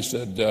fine. He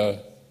said,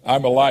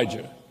 I'm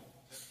Elijah.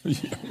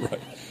 Yeah,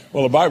 right.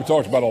 Well, the Bible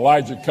talks about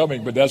Elijah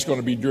coming, but that's going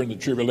to be during the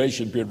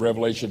tribulation period,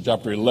 Revelation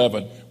chapter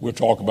 11. We'll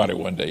talk about it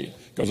one day,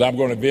 because I'm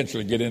going to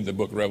eventually get into the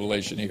book of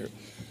Revelation here.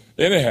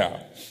 Anyhow,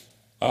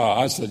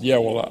 I said, yeah,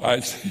 well,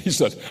 he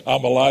said,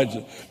 I'm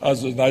Elijah. I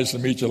said, nice to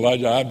meet you,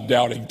 Elijah. I'm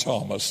Doubting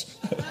Thomas.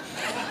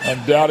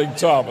 I'm Doubting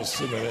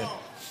Thomas.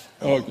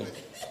 Okay.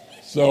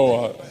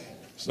 So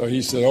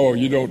he said, oh,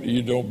 you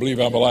don't believe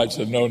I'm Elijah?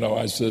 I said, no.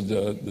 I said,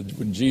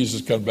 when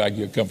Jesus comes back,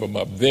 he'll come from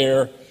up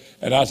there.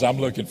 And I said, I'm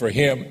looking for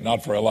him,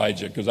 not for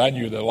Elijah, because I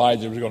knew that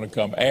Elijah was going to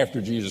come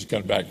after Jesus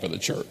comes back for the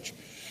church.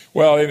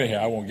 Well,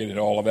 anyhow, I won't get into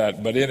all of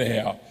that. But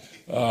anyhow,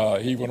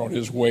 he went on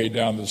his way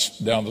down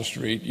the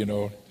street, you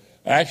know.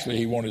 Actually,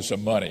 he wanted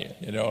some money,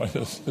 you know.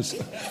 I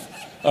said,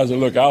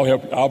 look,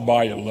 I'll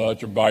buy you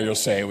lunch or buy you a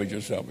sandwich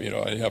or something, you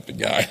know. I helped the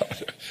guy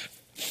out.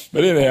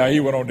 But anyhow, he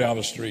went on down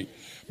the street.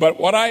 But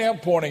what I am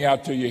pointing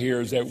out to you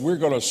here is that we're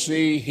going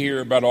to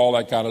hear about all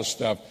that kind of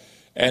stuff.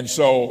 And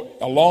so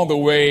along the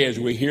way, as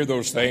we hear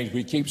those things,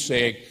 we keep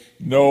saying,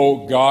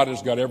 no, God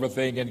has got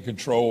everything in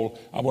control.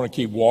 I'm going to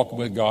keep walking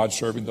with God,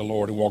 serving the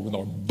Lord and walking with the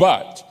Lord.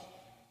 But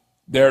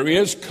there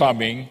is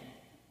coming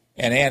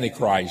an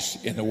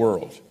Antichrist in the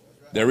world.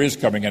 There is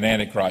coming an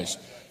Antichrist.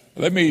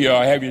 Let me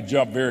have you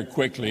jump very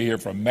quickly here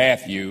from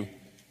Matthew.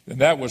 And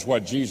that was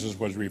what Jesus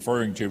was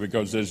referring to,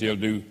 because it says he'll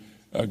do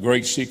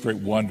great secret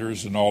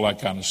wonders and all that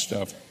kind of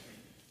stuff.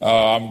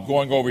 I'm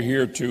going over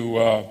here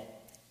to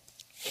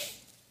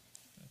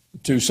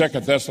 2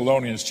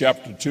 Thessalonians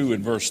chapter 2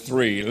 and verse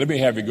 3. Let me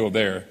have you go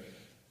there.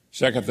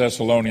 2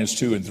 Thessalonians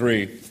 2 and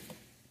 3.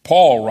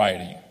 Paul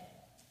writing,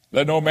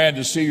 "Let no man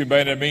deceive you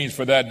by any means,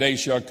 for that day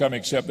shall come,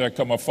 except there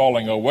come a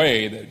falling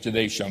away. That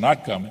today shall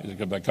not come,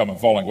 except there come a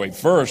falling away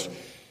first,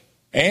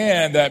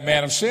 and that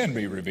man of sin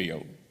be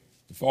revealed."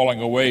 The falling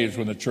away is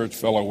when the church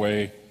fell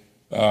away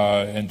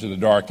into the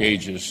dark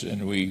ages,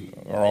 and we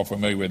are all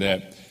familiar with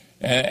that.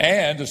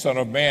 And the Son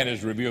of Man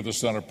is revealed, the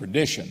son of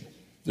perdition,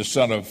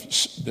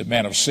 the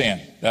man of sin.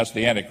 That's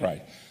the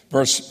Antichrist.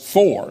 Verse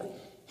 4,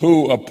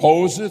 "Who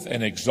opposeth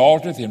and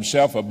exalteth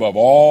himself above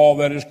all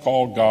that is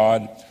called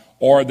God,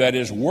 or that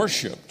is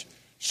worshipped,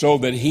 so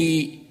that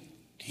he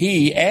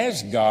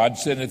as God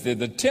sitteth in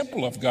the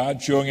temple of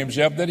God, showing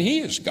himself that he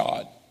is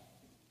God."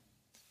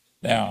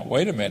 Now,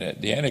 wait a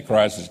minute. The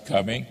Antichrist is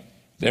coming.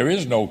 There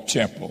is no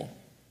temple,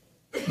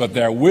 but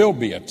there will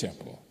be a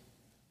temple.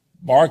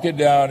 Mark it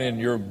down in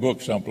your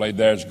book someplace.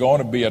 There's going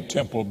to be a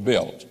temple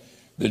built.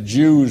 The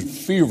Jews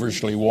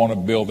feverishly want to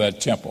build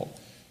that temple,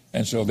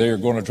 and so they're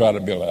going to try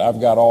to build it.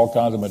 I've got all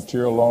kinds of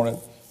material on it.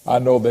 I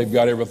know they've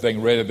got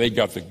everything ready. They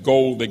got the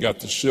gold, they got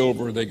the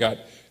silver, they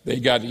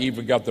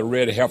even got the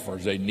red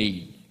heifers they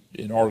need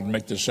in order to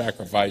make the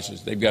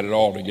sacrifices. They've got it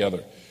all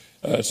together.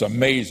 It's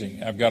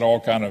amazing. I've got all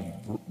kind of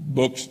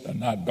books,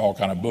 not all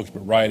kind of books,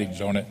 but writings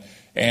on it,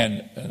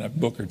 and a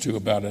book or two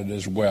about it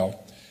as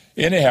well.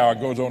 Anyhow, it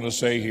goes on to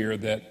say here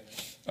that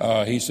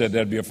he said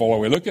there'd be a fall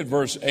away. Look at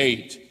verse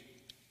 8.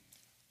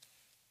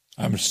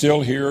 I'm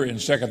still here in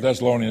 2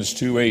 Thessalonians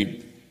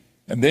 2:8.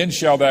 "And then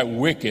shall that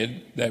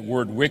wicked," that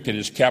word wicked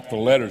is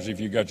capital letters if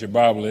you've got your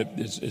Bible.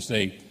 It's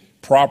a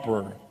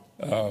proper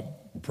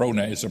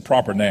pronoun. It's a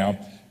proper noun,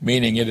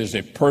 meaning it is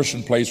a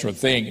person, place, or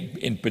thing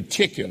in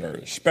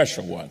particular, a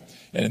special one.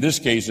 And in this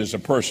case, it's a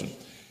person.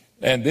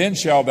 "And then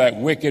shall that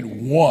wicked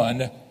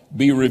one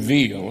be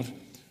revealed,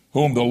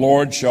 whom the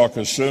Lord shall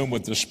consume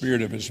with the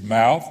spirit of his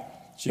mouth,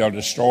 shall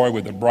destroy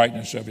with the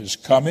brightness of his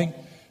coming."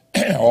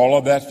 All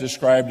of that's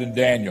described in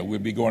Daniel. We'll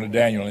be going to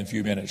Daniel in a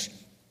few minutes.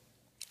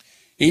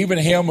 "Even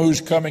him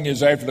whose coming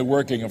is after the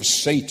working of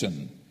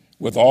Satan,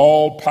 with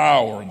all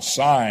power and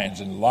signs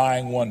and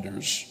lying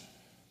wonders,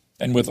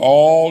 and with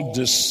all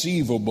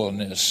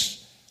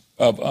deceivableness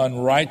of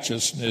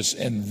unrighteousness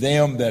in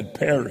them that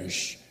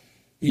perish."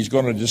 He's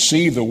going to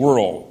deceive the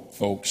world,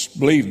 folks,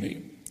 believe me,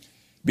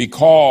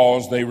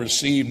 "because they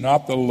receive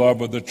not the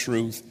love of the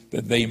truth,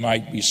 that they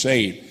might be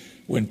saved."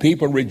 When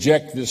people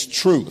reject this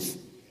truth,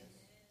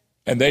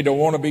 and they don't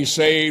want to be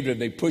saved,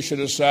 and they push it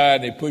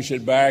aside, they push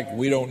it back,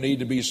 we don't need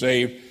to be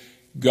saved,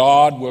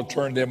 God will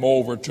turn them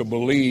over to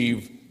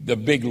believe the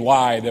big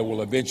lie that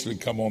will eventually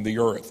come on the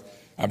earth.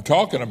 I'm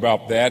talking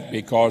about that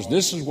because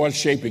this is what's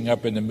shaping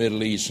up in the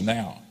Middle East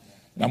now.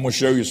 And I'm going to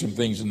show you some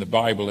things in the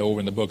Bible over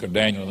in the book of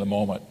Daniel in a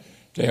moment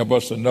to help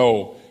us to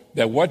know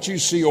that what you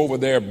see over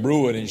there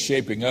brewing and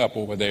shaping up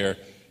over there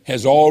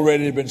has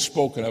already been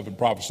spoken of and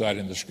prophesied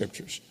in the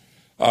Scriptures.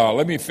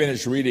 Let me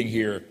finish reading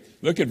here.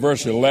 Look at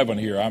verse 11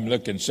 here. I'm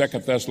looking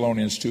 2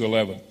 Thessalonians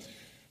 2:11.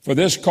 "For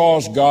this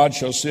cause God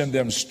shall send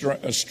them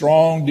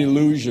strong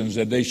delusions,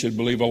 that they should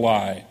believe a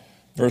lie."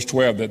 Verse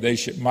 12, "that they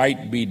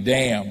might be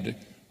damned,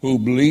 who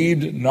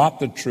believed not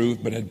the truth,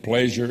 but had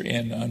pleasure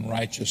in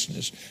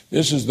unrighteousness."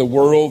 This is the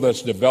world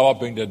that's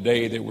developing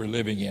today that we're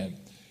living in.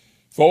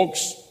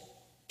 Folks,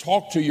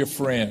 talk to your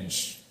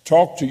friends,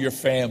 talk to your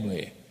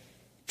family,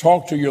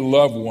 talk to your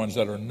loved ones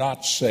that are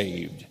not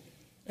saved,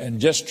 and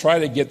just try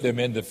to get them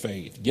into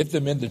faith, get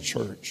them into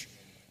church.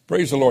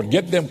 Praise the Lord.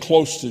 Get them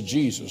close to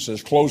Jesus,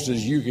 as close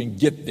as you can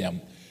get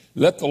them.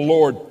 Let the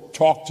Lord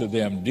talk to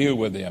them, deal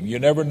with them. You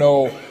never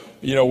know,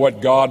 what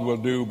God will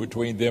do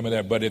between them and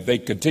that. But if they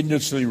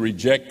continuously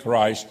reject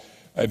Christ,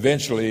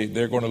 eventually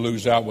they're going to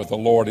lose out with the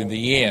Lord in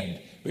the end,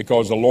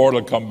 because the Lord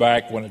will come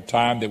back when a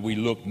time that we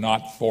look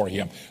not for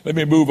him. Let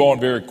me move on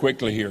very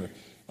quickly here.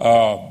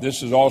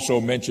 This is also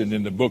mentioned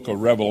in the book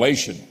of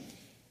Revelation.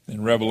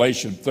 In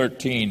Revelation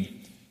 13,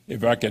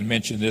 if I can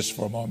mention this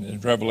for a moment. In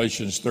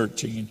Revelation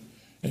 13,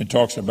 and it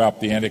talks about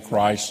the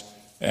Antichrist,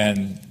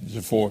 and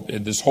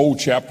this whole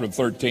chapter of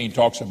 13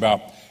 talks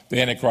about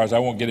the Antichrist. I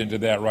won't get into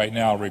that right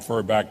now. I'll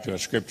refer back to a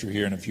scripture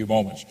here in a few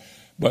moments.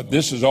 But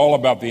this is all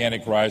about the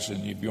Antichrist,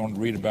 and if you want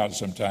to read about it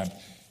sometime,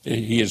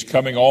 he is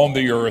coming on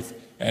the earth,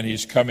 and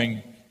he's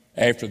coming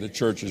after the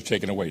church is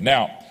taken away.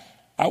 Now,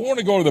 I want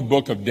to go to the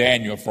book of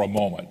Daniel for a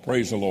moment.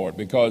 Praise the Lord.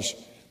 Because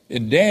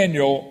in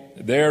Daniel,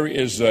 there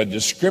is a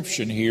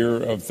description here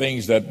of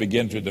things that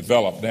begin to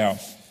develop. Now,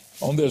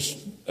 on this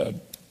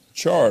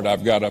chart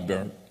I've got up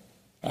there,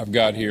 I've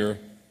got here,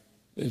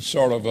 it's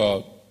sort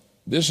of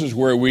this is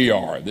where we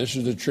are. This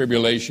is the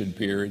tribulation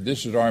period.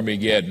 This is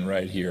Armageddon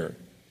right here.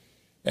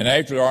 And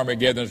after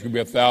Armageddon, there's going to be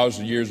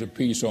 1,000 years of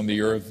peace on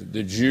the earth.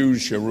 The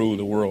Jews shall rule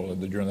the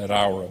world during that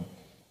hour.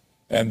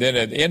 And then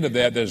at the end of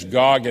that, there's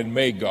Gog and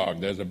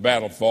Magog. There's a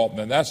battle fought, and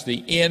then that's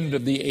the end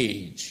of the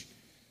age.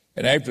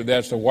 And after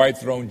that's the white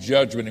throne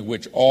judgment, in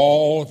which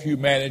all of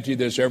humanity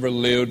that's ever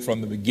lived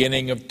from the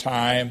beginning of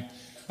time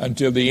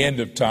until the end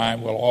of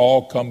time will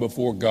all come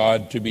before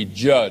God to be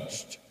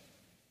judged.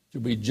 To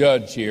be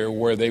judged here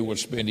where they will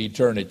spend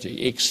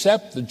eternity,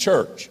 except the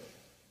church.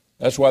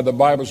 That's why the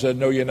Bible said,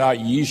 "No, you're not,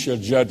 ye shall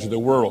judge the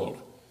world."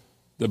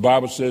 The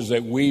Bible says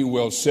that we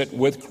will sit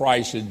with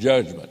Christ in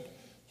judgment.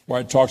 That's why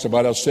it talks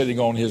about us sitting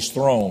on his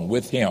throne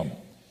with him.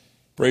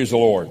 Praise the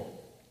Lord.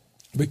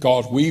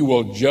 Because we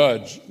will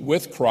judge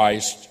with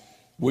Christ,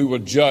 we will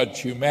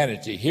judge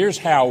humanity. Here's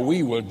how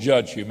we will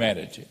judge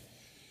humanity.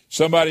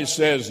 Somebody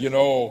says,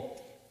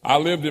 I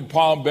lived in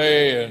Palm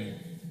Bay in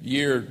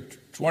year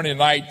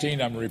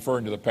 2019. I'm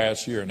referring to the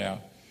past year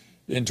now.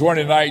 In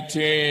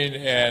 2019,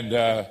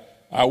 and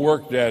I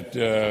worked at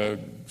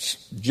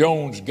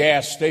Jones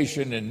Gas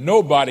Station, and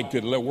nobody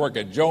could work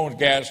at Jones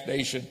Gas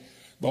Station,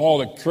 but all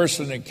the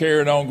cursing and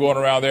carrying on going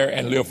around there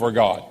and live for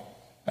God.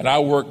 And I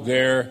worked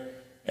there,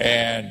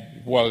 and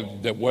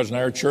that wasn't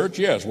our church,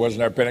 yes.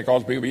 Wasn't our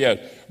Pentecostal people, yes.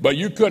 But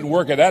you couldn't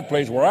work at that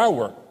place where I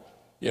worked,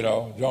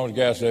 Jones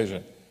Gas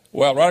Station.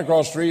 Well, right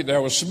across the street,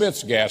 there was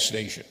Smith's Gas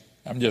Station.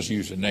 I'm just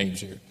using names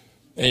here.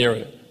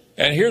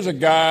 And here's a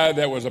guy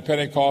that was a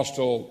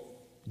Pentecostal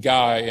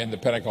guy in the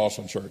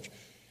Pentecostal church.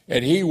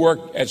 And he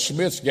worked at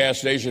Smith's gas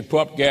station,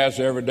 pumped gas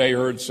every day,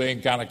 heard the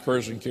same kind of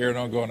cursing, carrying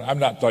on going. I'm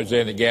not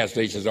saying the gas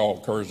station's all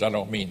cursed. I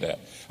don't mean that.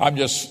 I'm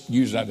just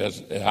using that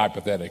as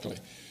hypothetically.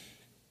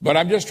 But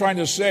I'm just trying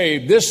to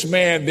say this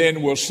man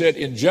then will sit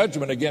in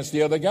judgment against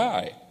the other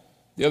guy.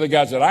 The other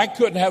guy said, I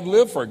couldn't have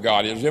lived for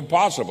God. It was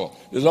impossible.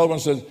 This other one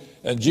says,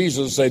 and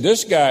Jesus said,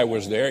 this guy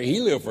was there. He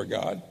lived for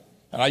God.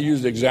 And I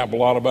used the example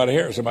a lot about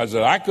Harris. Somebody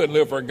said, I couldn't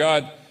live for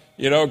God,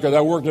 because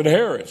I worked at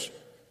Harris.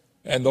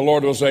 And the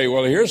Lord will say,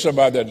 well, here's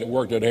somebody that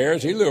worked at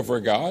Harris. He lived for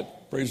God.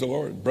 Praise the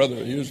Lord.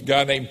 Brother, he was a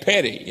guy named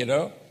Petty,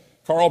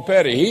 Carl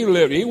Petty.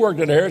 He worked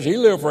at Harris. He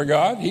lived for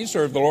God. He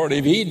served the Lord.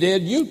 If he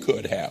did, you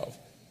could have.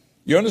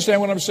 You understand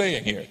what I'm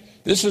saying here?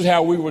 This is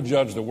how we will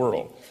judge the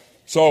world.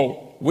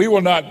 So we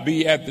will not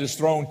be at this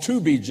throne to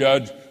be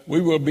judged.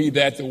 We will be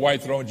at the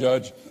white throne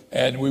judge,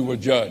 and we will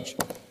judge.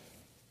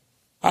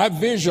 I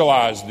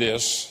visualized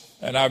this,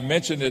 and I've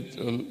mentioned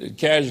it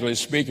casually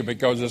speaking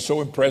because it's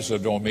so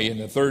impressive on me in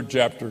the 3rd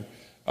chapter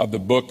of the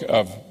book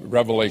of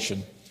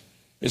Revelation.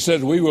 It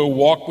says, we will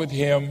walk with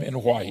him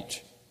in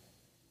white.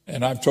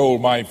 And I've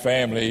told my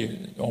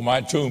family on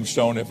my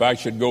tombstone, if I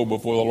should go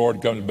before the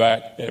Lord comes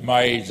back, at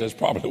my age, that's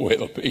probably the way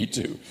it'll be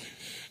too.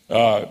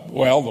 The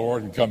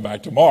Lord can come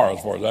back tomorrow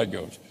as far as that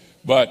goes.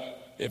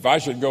 But if I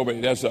should go,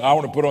 I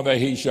want to put on that,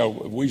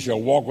 we shall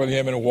walk with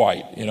him in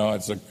white.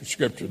 It's a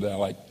scripture that I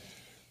like.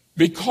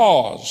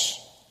 Because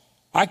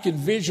I can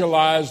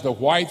visualize the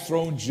white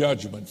throne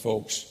judgment,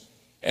 folks,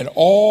 and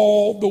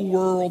all the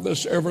world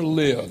that's ever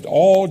lived,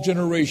 all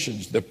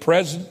generations, the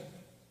present,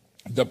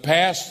 the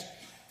past,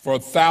 for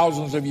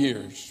thousands of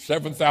years,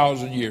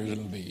 7,000 years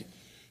it'll be.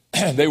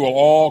 They will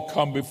all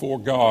come before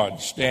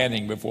God,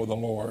 standing before the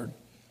Lord.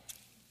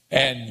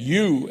 And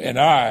you and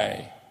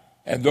I,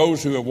 and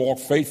those who have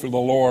walked faithfully with the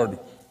Lord,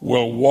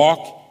 will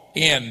walk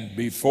in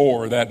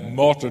before that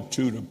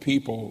multitude of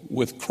people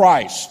with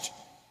Christ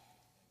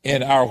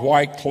in our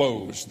white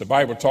clothes. The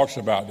Bible talks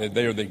about that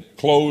they are the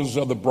clothes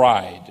of the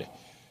bride.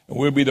 And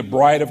we'll be the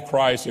bride of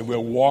Christ, and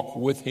we'll walk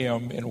with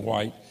him in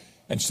white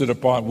and sit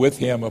with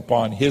him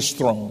upon his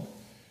throne.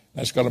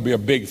 That's going to be a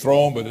big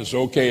throne, but it's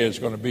okay. It's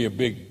going to be a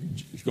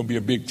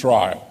big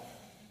trial.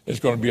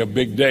 It's going to be a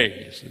big day.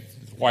 It's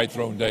white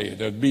throne day.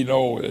 There'll be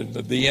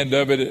at the end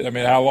of it,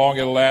 how long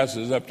it'll last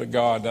is up to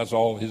God. That's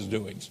all his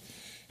doings.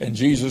 And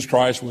Jesus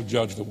Christ will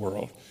judge the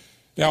world.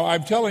 Now,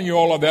 I'm telling you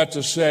all of that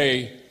to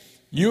say,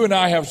 you and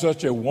I have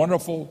such a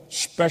wonderful,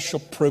 special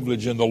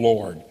privilege in the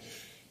Lord.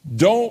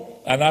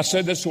 And I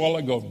said this a while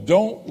ago,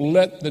 don't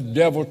let the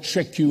devil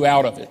trick you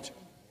out of it.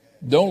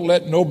 Don't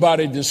let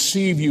nobody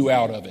deceive you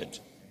out of it.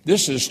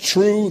 This is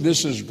true.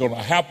 This is going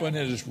to happen.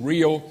 It is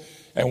real.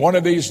 And one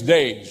of these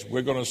days,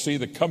 we're going to see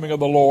the coming of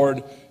the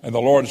Lord, and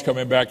the Lord is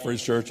coming back for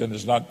his church, and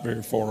it's not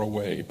very far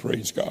away.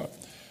 Praise God.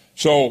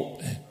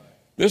 So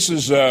this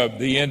is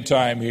the end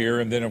time here,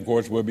 and then, of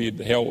course, we'll be at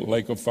the hell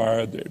lake of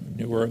fire, the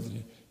new earth,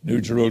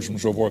 New Jerusalem,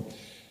 and so forth.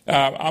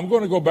 I'm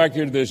going to go back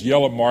here to this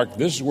yellow mark.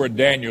 This is where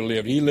Daniel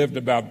lived. He lived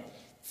about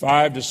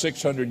 500 to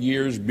 600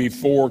 years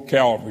before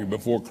Calvary,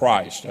 before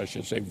Christ, I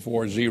should say,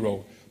 before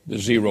the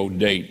zero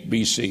date,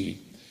 BC.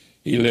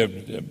 He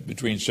lived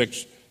between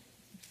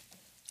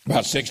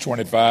about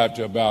 625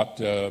 to about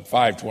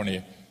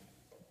 520,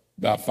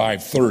 about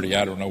 530.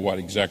 I don't know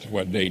exactly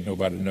what date,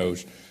 nobody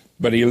knows.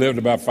 But he lived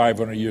about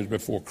 500 years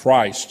before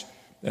Christ.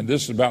 And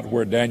this is about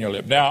where Daniel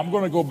lived. Now, I'm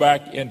going to go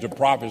back into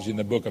prophecy in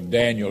the book of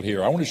Daniel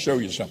here. I want to show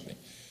you something.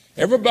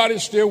 Everybody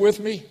still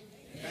with me?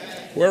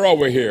 Where are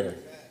we here?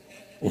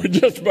 We're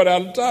just about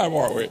out of time,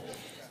 aren't we?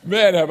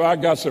 Man, have I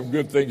got some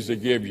good things to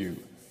give you.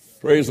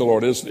 Praise the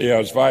Lord. It's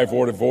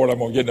 5:44. I'm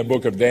going to get in the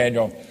book of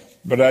Daniel.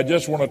 But I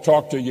just want to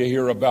talk to you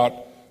here about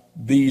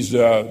these,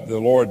 the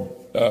Lord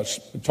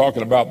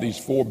talking about these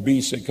four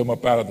beasts that come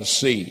up out of the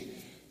sea.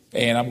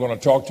 And I'm going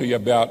to talk to you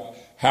about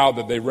how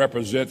that they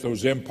represent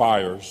those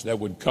empires that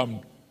would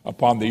come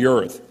upon the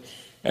earth,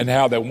 and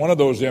how that one of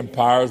those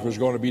empires was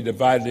going to be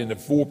divided into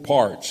four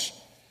parts.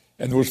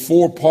 And those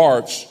four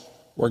parts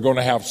were going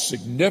to have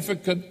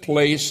significant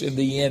place in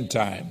the end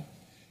time.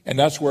 And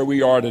that's where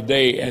we are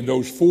today. And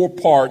those four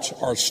parts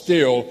are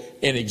still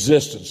in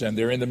existence, and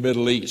they're in the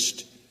Middle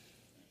East.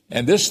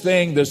 And this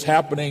thing that's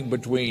happening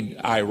between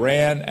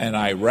Iran and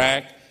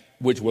Iraq,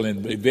 which will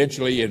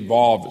eventually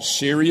involve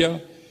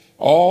Syria,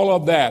 all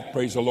of that,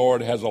 praise the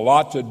Lord, has a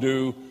lot to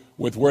do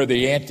with where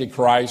the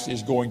Antichrist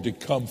is going to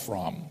come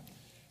from.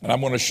 And I'm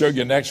going to show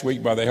you next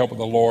week, by the help of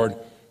the Lord,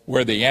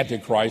 where the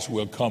Antichrist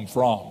will come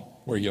from,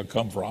 where he'll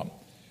come from,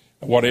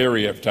 what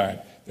area of time.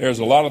 There's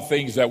a lot of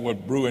things that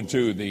would brew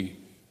into the.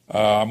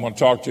 I'm going to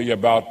talk to you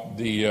about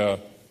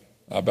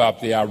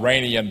the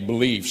Iranian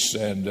beliefs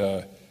and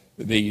the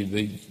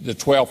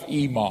 12th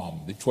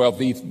Imam. The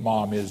 12th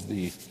Imam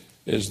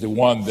is the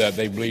one that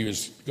they believe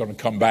is going to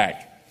come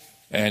back.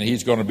 And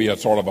he's going to be a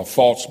sort of a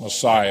false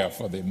Messiah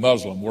for the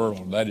Muslim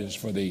world. That is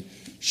for the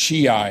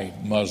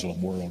Shiite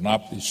Muslim world,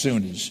 not the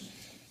Sunnis.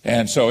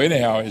 And so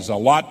anyhow, there's a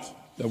lot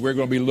that we're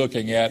going to be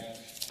looking at,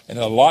 and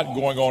a lot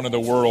going on in the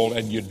world,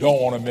 and you don't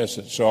want to miss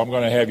it. So I'm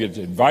going to have you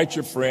to invite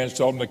your friends,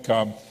 tell them to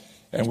come,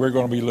 and we're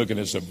going to be looking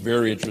at some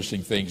very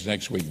interesting things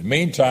next week. In the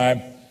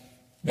meantime,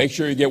 make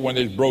sure you get one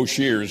of these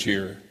brochures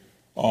here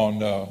on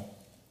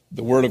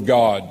the Word of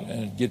God,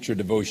 and get your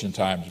devotion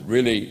times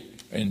really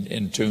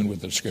in tune with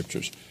the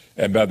Scriptures.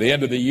 And by the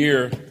end of the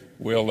year,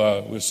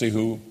 we'll see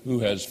who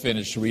has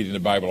finished reading the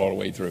Bible all the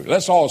way through.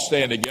 Let's all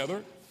stand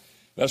together.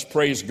 Let's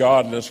praise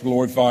God. Let's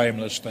glorify Him.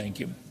 Let's thank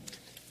Him.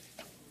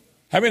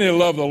 How many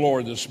love the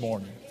Lord this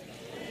morning?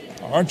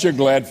 Aren't you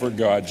glad for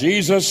God?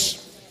 Jesus,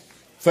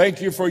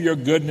 thank you for your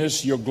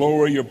goodness, your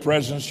glory, your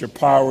presence, your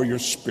power, your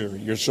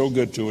spirit. You're so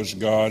good to us,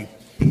 God.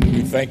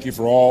 We thank you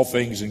for all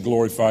things and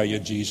glorify you,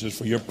 Jesus,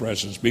 for your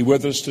presence. Be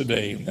with us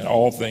today in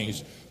all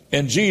things.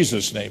 In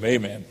Jesus' name,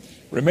 amen.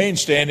 Remain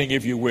standing,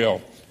 if you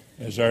will,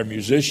 as our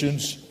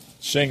musicians,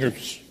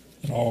 singers,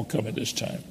 and all come at this time.